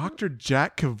there's Dr.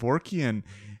 Jack Kevorkian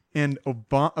and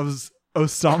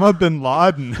Osama bin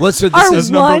Laden. Well, so this is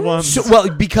number ones.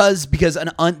 Because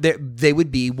they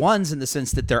would be ones in the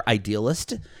sense that they're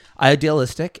idealistic,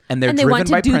 and they're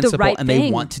driven by principle, and they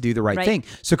want to do the right thing.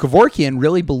 So Kevorkian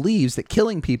really believes that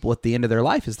killing people at the end of their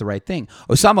life is the right thing.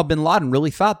 Osama bin Laden really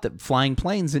thought that flying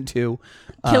planes into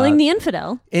killing the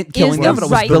infidel was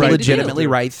the legitimately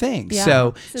right thing. Yeah.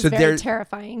 So This is very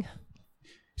terrifying.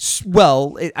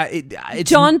 Well, it's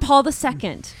John Paul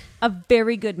II, a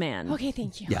very good man. Okay,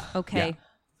 thank you. Yeah. Okay.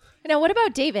 Yeah. Now, what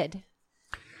about David?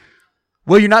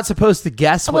 Well, you're not supposed to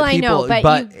guess what I people. know,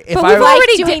 but if But I we've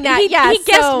already doing that. He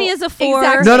guessed so me as a 4.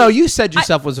 exactly. no, you said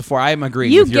yourself was a 4. I am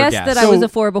agreeing You with your guessed guess. that I was a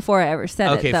 4 before I ever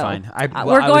said it. Okay, though. fine.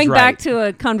 We're I going was back right. to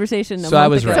a conversation. So I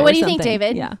was ago right. So or what do you think, something.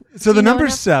 David? Yeah. So Do the you know number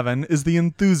enough? 7 is the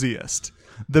enthusiast,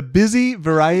 the busy,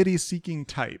 variety-seeking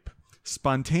type,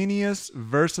 spontaneous,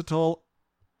 versatile,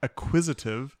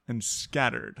 acquisitive, and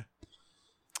scattered.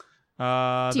 Do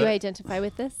you identify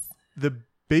with this? The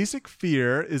basic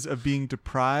fear is of being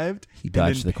deprived. He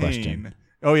dodged and in the pain. question.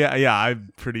 Oh yeah. I'm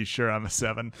pretty sure I'm a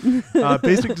 7.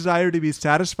 Basic desire to be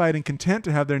satisfied and content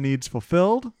to have their needs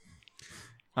fulfilled.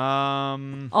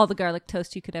 All the garlic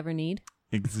toast you could ever need.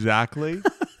 Exactly.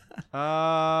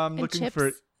 Looking chips.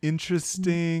 for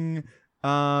interesting.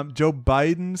 Joe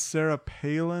Biden, Sarah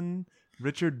Palin,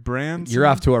 Richard Branson. You're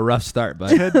off to a rough start, bud.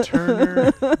 Ted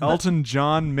Turner, Elton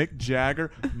John, Mick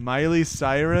Jagger, Miley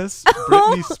Cyrus,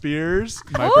 Britney Spears.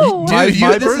 My Dude, this is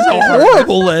birthday a partner,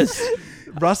 horrible list.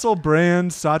 Russell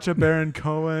Brand, Sacha Baron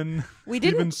Cohen,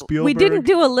 Steven Spielberg. We didn't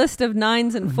do a list of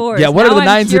 9s and 4s. Yeah, what Now are the I'm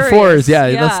 9s and curious. 4s? Yeah,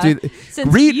 let's do.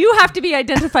 Since you have to be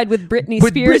identified with Britney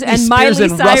With Spears Britney and Spears Miley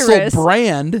and Cyrus. Russell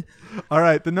Brand. All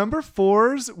right, the number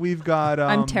 4s, we've got.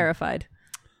 I'm terrified.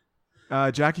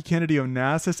 Jackie Kennedy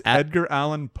Onassis, Edgar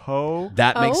Allan Poe,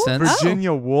 That makes sense.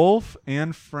 Virginia Woolf,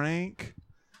 Anne Frank.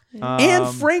 And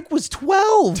Frank was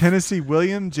 12. Tennessee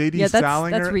Williams, J.D. Yeah, that's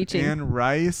Salinger, reaching. Anne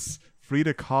Rice,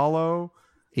 Frida Kahlo,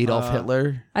 Adolf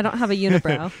Hitler. I don't have a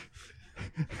unibrow.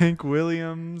 Hank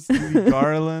Williams, Judy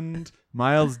Garland,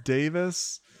 Miles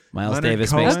Davis, Miles Leonard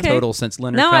Davis Cohen. makes Okay. total sense.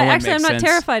 Leonard No, Cohen I'm makes not sense.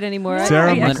 terrified anymore.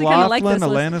 Sarah I actually kind of like McLachlan, this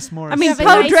list. Alanis Morissette. I mean, You have a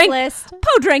Poe nice drank. list.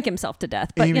 Poe drank himself to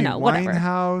death, but Amy whatever.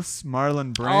 Winehouse,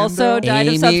 Marlon Brando, Also died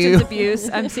of Amy. substance abuse.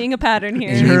 I'm seeing a pattern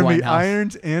here. Amy Jeremy Winehouse.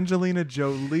 Irons, Angelina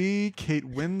Jolie, Kate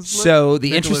Winslet. So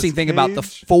the Nicolas interesting thing about the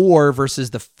Cage. 4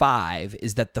 versus the 5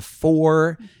 is that the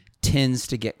 4 tends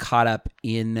to get caught up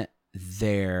in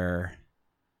their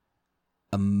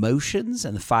emotions,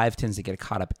 and the 5 tends to get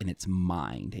caught up in its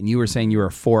mind. And you were saying you were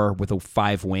a 4 with a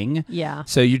 5 wing. Yeah.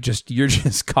 So you're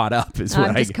just caught up. Is what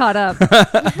I'm I just caught up.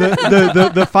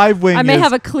 the 5 wing. I may is,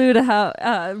 have a clue to how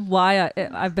why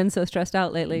I've been so stressed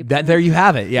out lately. That there you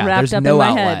have it. Yeah, Wrapped there's up no in my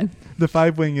outlet. head. the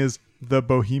 5 wing is the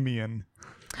Bohemian.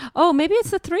 Oh, maybe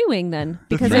it's the 3 wing then,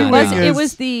 because three it was wing it is-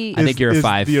 was the I think you're a is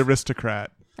 5. The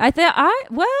aristocrat. I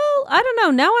don't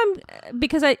know. Now I'm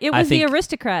because it was the think-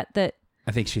 aristocrat that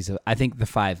I think the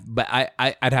 5, but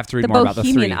I'd have to read the more about the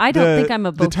 3. bohemian. I don't The- think I'm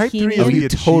a the type three bohemian. Oh, is you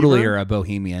the totally achiever. are a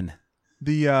bohemian.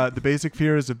 The basic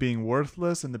fear is of being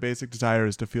worthless, and the basic desire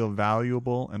is to feel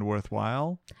valuable and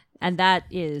worthwhile. And that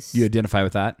is You identify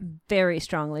with that? very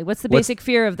strongly. What's the What's- basic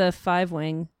fear of the 5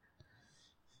 wing?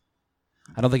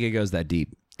 I don't think it goes that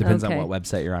deep. Depends Okay. on what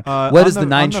website you're on. On What does the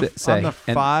 9 say? On the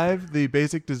And- 5, the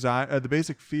basic desire, the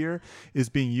basic fear is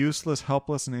being useless,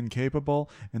 helpless, and incapable,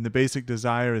 and the basic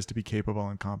desire is to be capable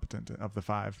and competent. Of the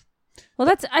 5,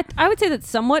 Well, I would say that's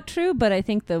somewhat true, but I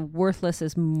think the worthless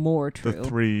is more true. the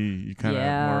 3, you kind of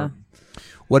Yeah. more.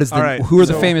 What is the? All right, who are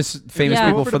the so- famous Yeah.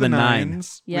 people Over for to the 9?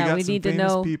 nines. Yeah, got we some need to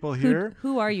famous know people here.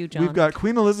 Who are you, John? We've got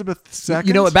Queen Elizabeth II.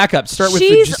 You know what? Back up. Start with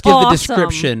She's just give the awesome.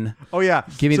 description. Oh yeah,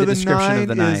 Give me so the description of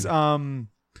the 9. Is,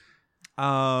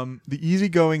 the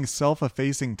easygoing,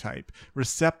 self-effacing type,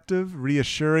 receptive,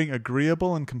 reassuring,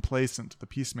 agreeable, and complacent. The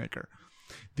peacemaker.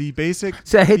 The basic.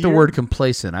 See, I hate the fear- word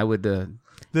complacent. I would.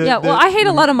 I hate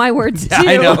a lot of my words too.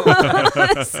 I know.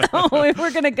 So if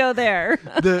we're gonna go there,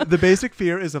 the basic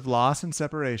fear is of loss and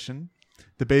separation.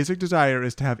 The basic desire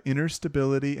is to have inner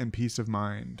stability and peace of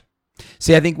mind.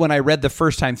 See, I think when I read the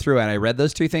first time through and I read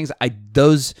those 2 things,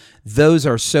 those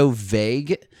are so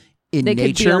vague in They could be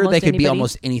nature. almost They could be anybody.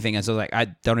 almost anything. And so, like, I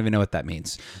don't even know what that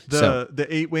means. The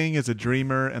 8 wing is a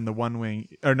dreamer, and the 1 wing,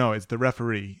 or no, it's the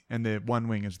referee, and the 1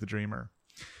 wing is the dreamer.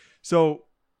 So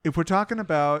if we're talking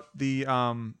about the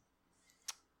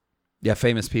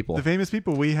famous people. famous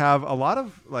people, we have a lot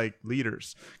of like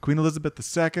leaders: Queen Elizabeth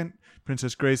II,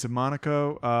 Princess Grace of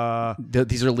Monaco.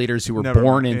 These are leaders who were Never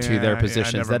born mind. into Yeah, their yeah,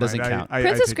 positions. never That doesn't mind. count. I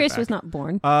Princess take it Grace back. was not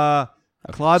born.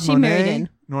 Claude She married Monet, in.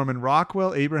 Norman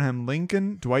Rockwell, Abraham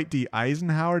Lincoln, Dwight D.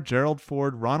 Eisenhower, Gerald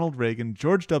Ford, Ronald Reagan,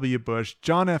 George W. Bush,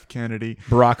 John F. Kennedy,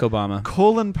 Barack Obama.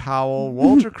 Colin Powell,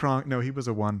 Walter Cronk. No, he was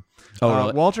a 1. Oh,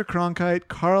 really? Walter Cronkite,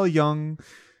 Carl Jung,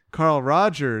 Carl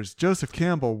Rogers, Joseph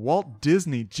Campbell, Walt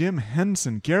Disney, Jim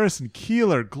Henson, Garrison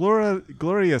Keillor,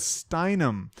 Gloria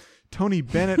Steinem, Tony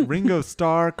Bennett, Ringo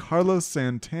Starr, Carlos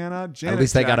Santana, Janet At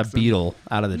least I got a Jackson, Beatle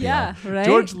out of the deal. Yeah, right.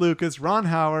 George Lucas, Ron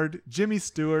Howard, Jimmy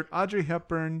Stewart, Audrey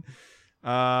Hepburn,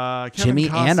 Kevin Jimmy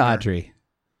Costner, and Audrey.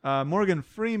 Morgan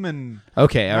Freeman,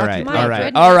 Okay, all Matthew right, My all right,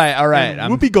 goodness. all right, all right. and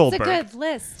I'm Whoopi It's a Goldberg. good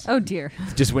list. Oh dear,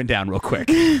 just went down real quick.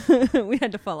 we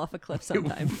had to fall off a cliff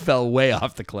sometime. Fell way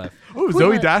off the cliff. Oh,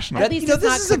 Zoe Deschanel. At least You know, it's this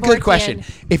not is a good Kevorkian. question.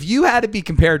 If you had to be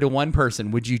compared to one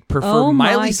person, would you prefer Oh, my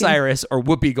Miley goodness. Cyrus or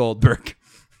Whoopi Goldberg?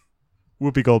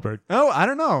 Whoopi Goldberg. Oh, I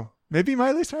don't know. Maybe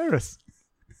Miley Cyrus.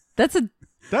 That's a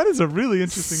That is a really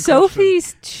interesting question.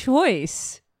 Sophie's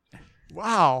choice.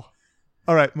 Wow.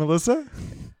 All right, Melissa.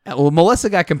 Well, Melissa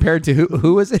got compared to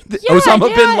who was it? Yeah, Osama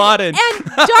yeah, bin Laden. and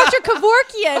Dr.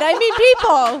 Kevorkian. I mean,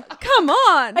 people. Come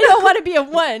on. I don't want to be a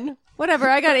 1. Whatever.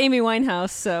 I got Amy Winehouse,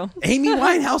 so Amy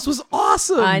Winehouse was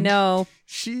awesome. I know.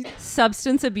 She.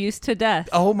 Substance abuse to death.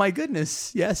 Oh my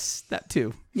goodness. Yes, that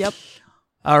too. Yep.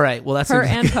 All right. Well, that's Her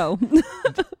and Poe.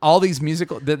 all these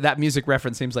musical. That music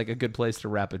reference seems like a good place to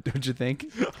wrap it. Don't you think?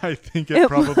 I think it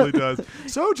probably does.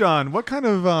 So, John, what kind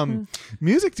of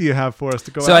music do you have for us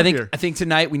to go So out I think here? I think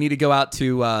tonight we need to go out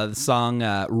to the song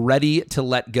 "Ready to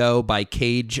Let Go" by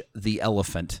Cage the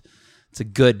Elephant. It's a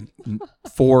good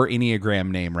 4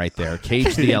 Eneagram name right there.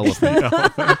 Cage the Elephant.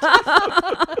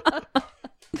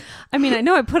 I mean, I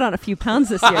know I put on a few pounds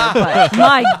this year, but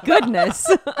my goodness.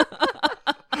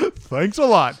 Thanks a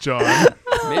lot, John.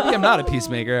 Maybe I'm not a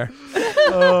peacemaker.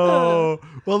 Oh,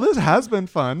 well, this has been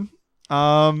fun.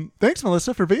 Thanks,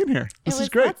 Melissa, for being here. This it was is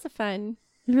great. lots of fun.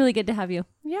 Really good to have you.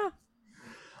 Yeah.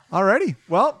 Alrighty.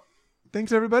 Well,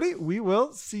 Thanks, everybody. We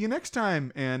will see you next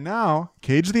time. And now,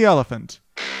 cage the elephant.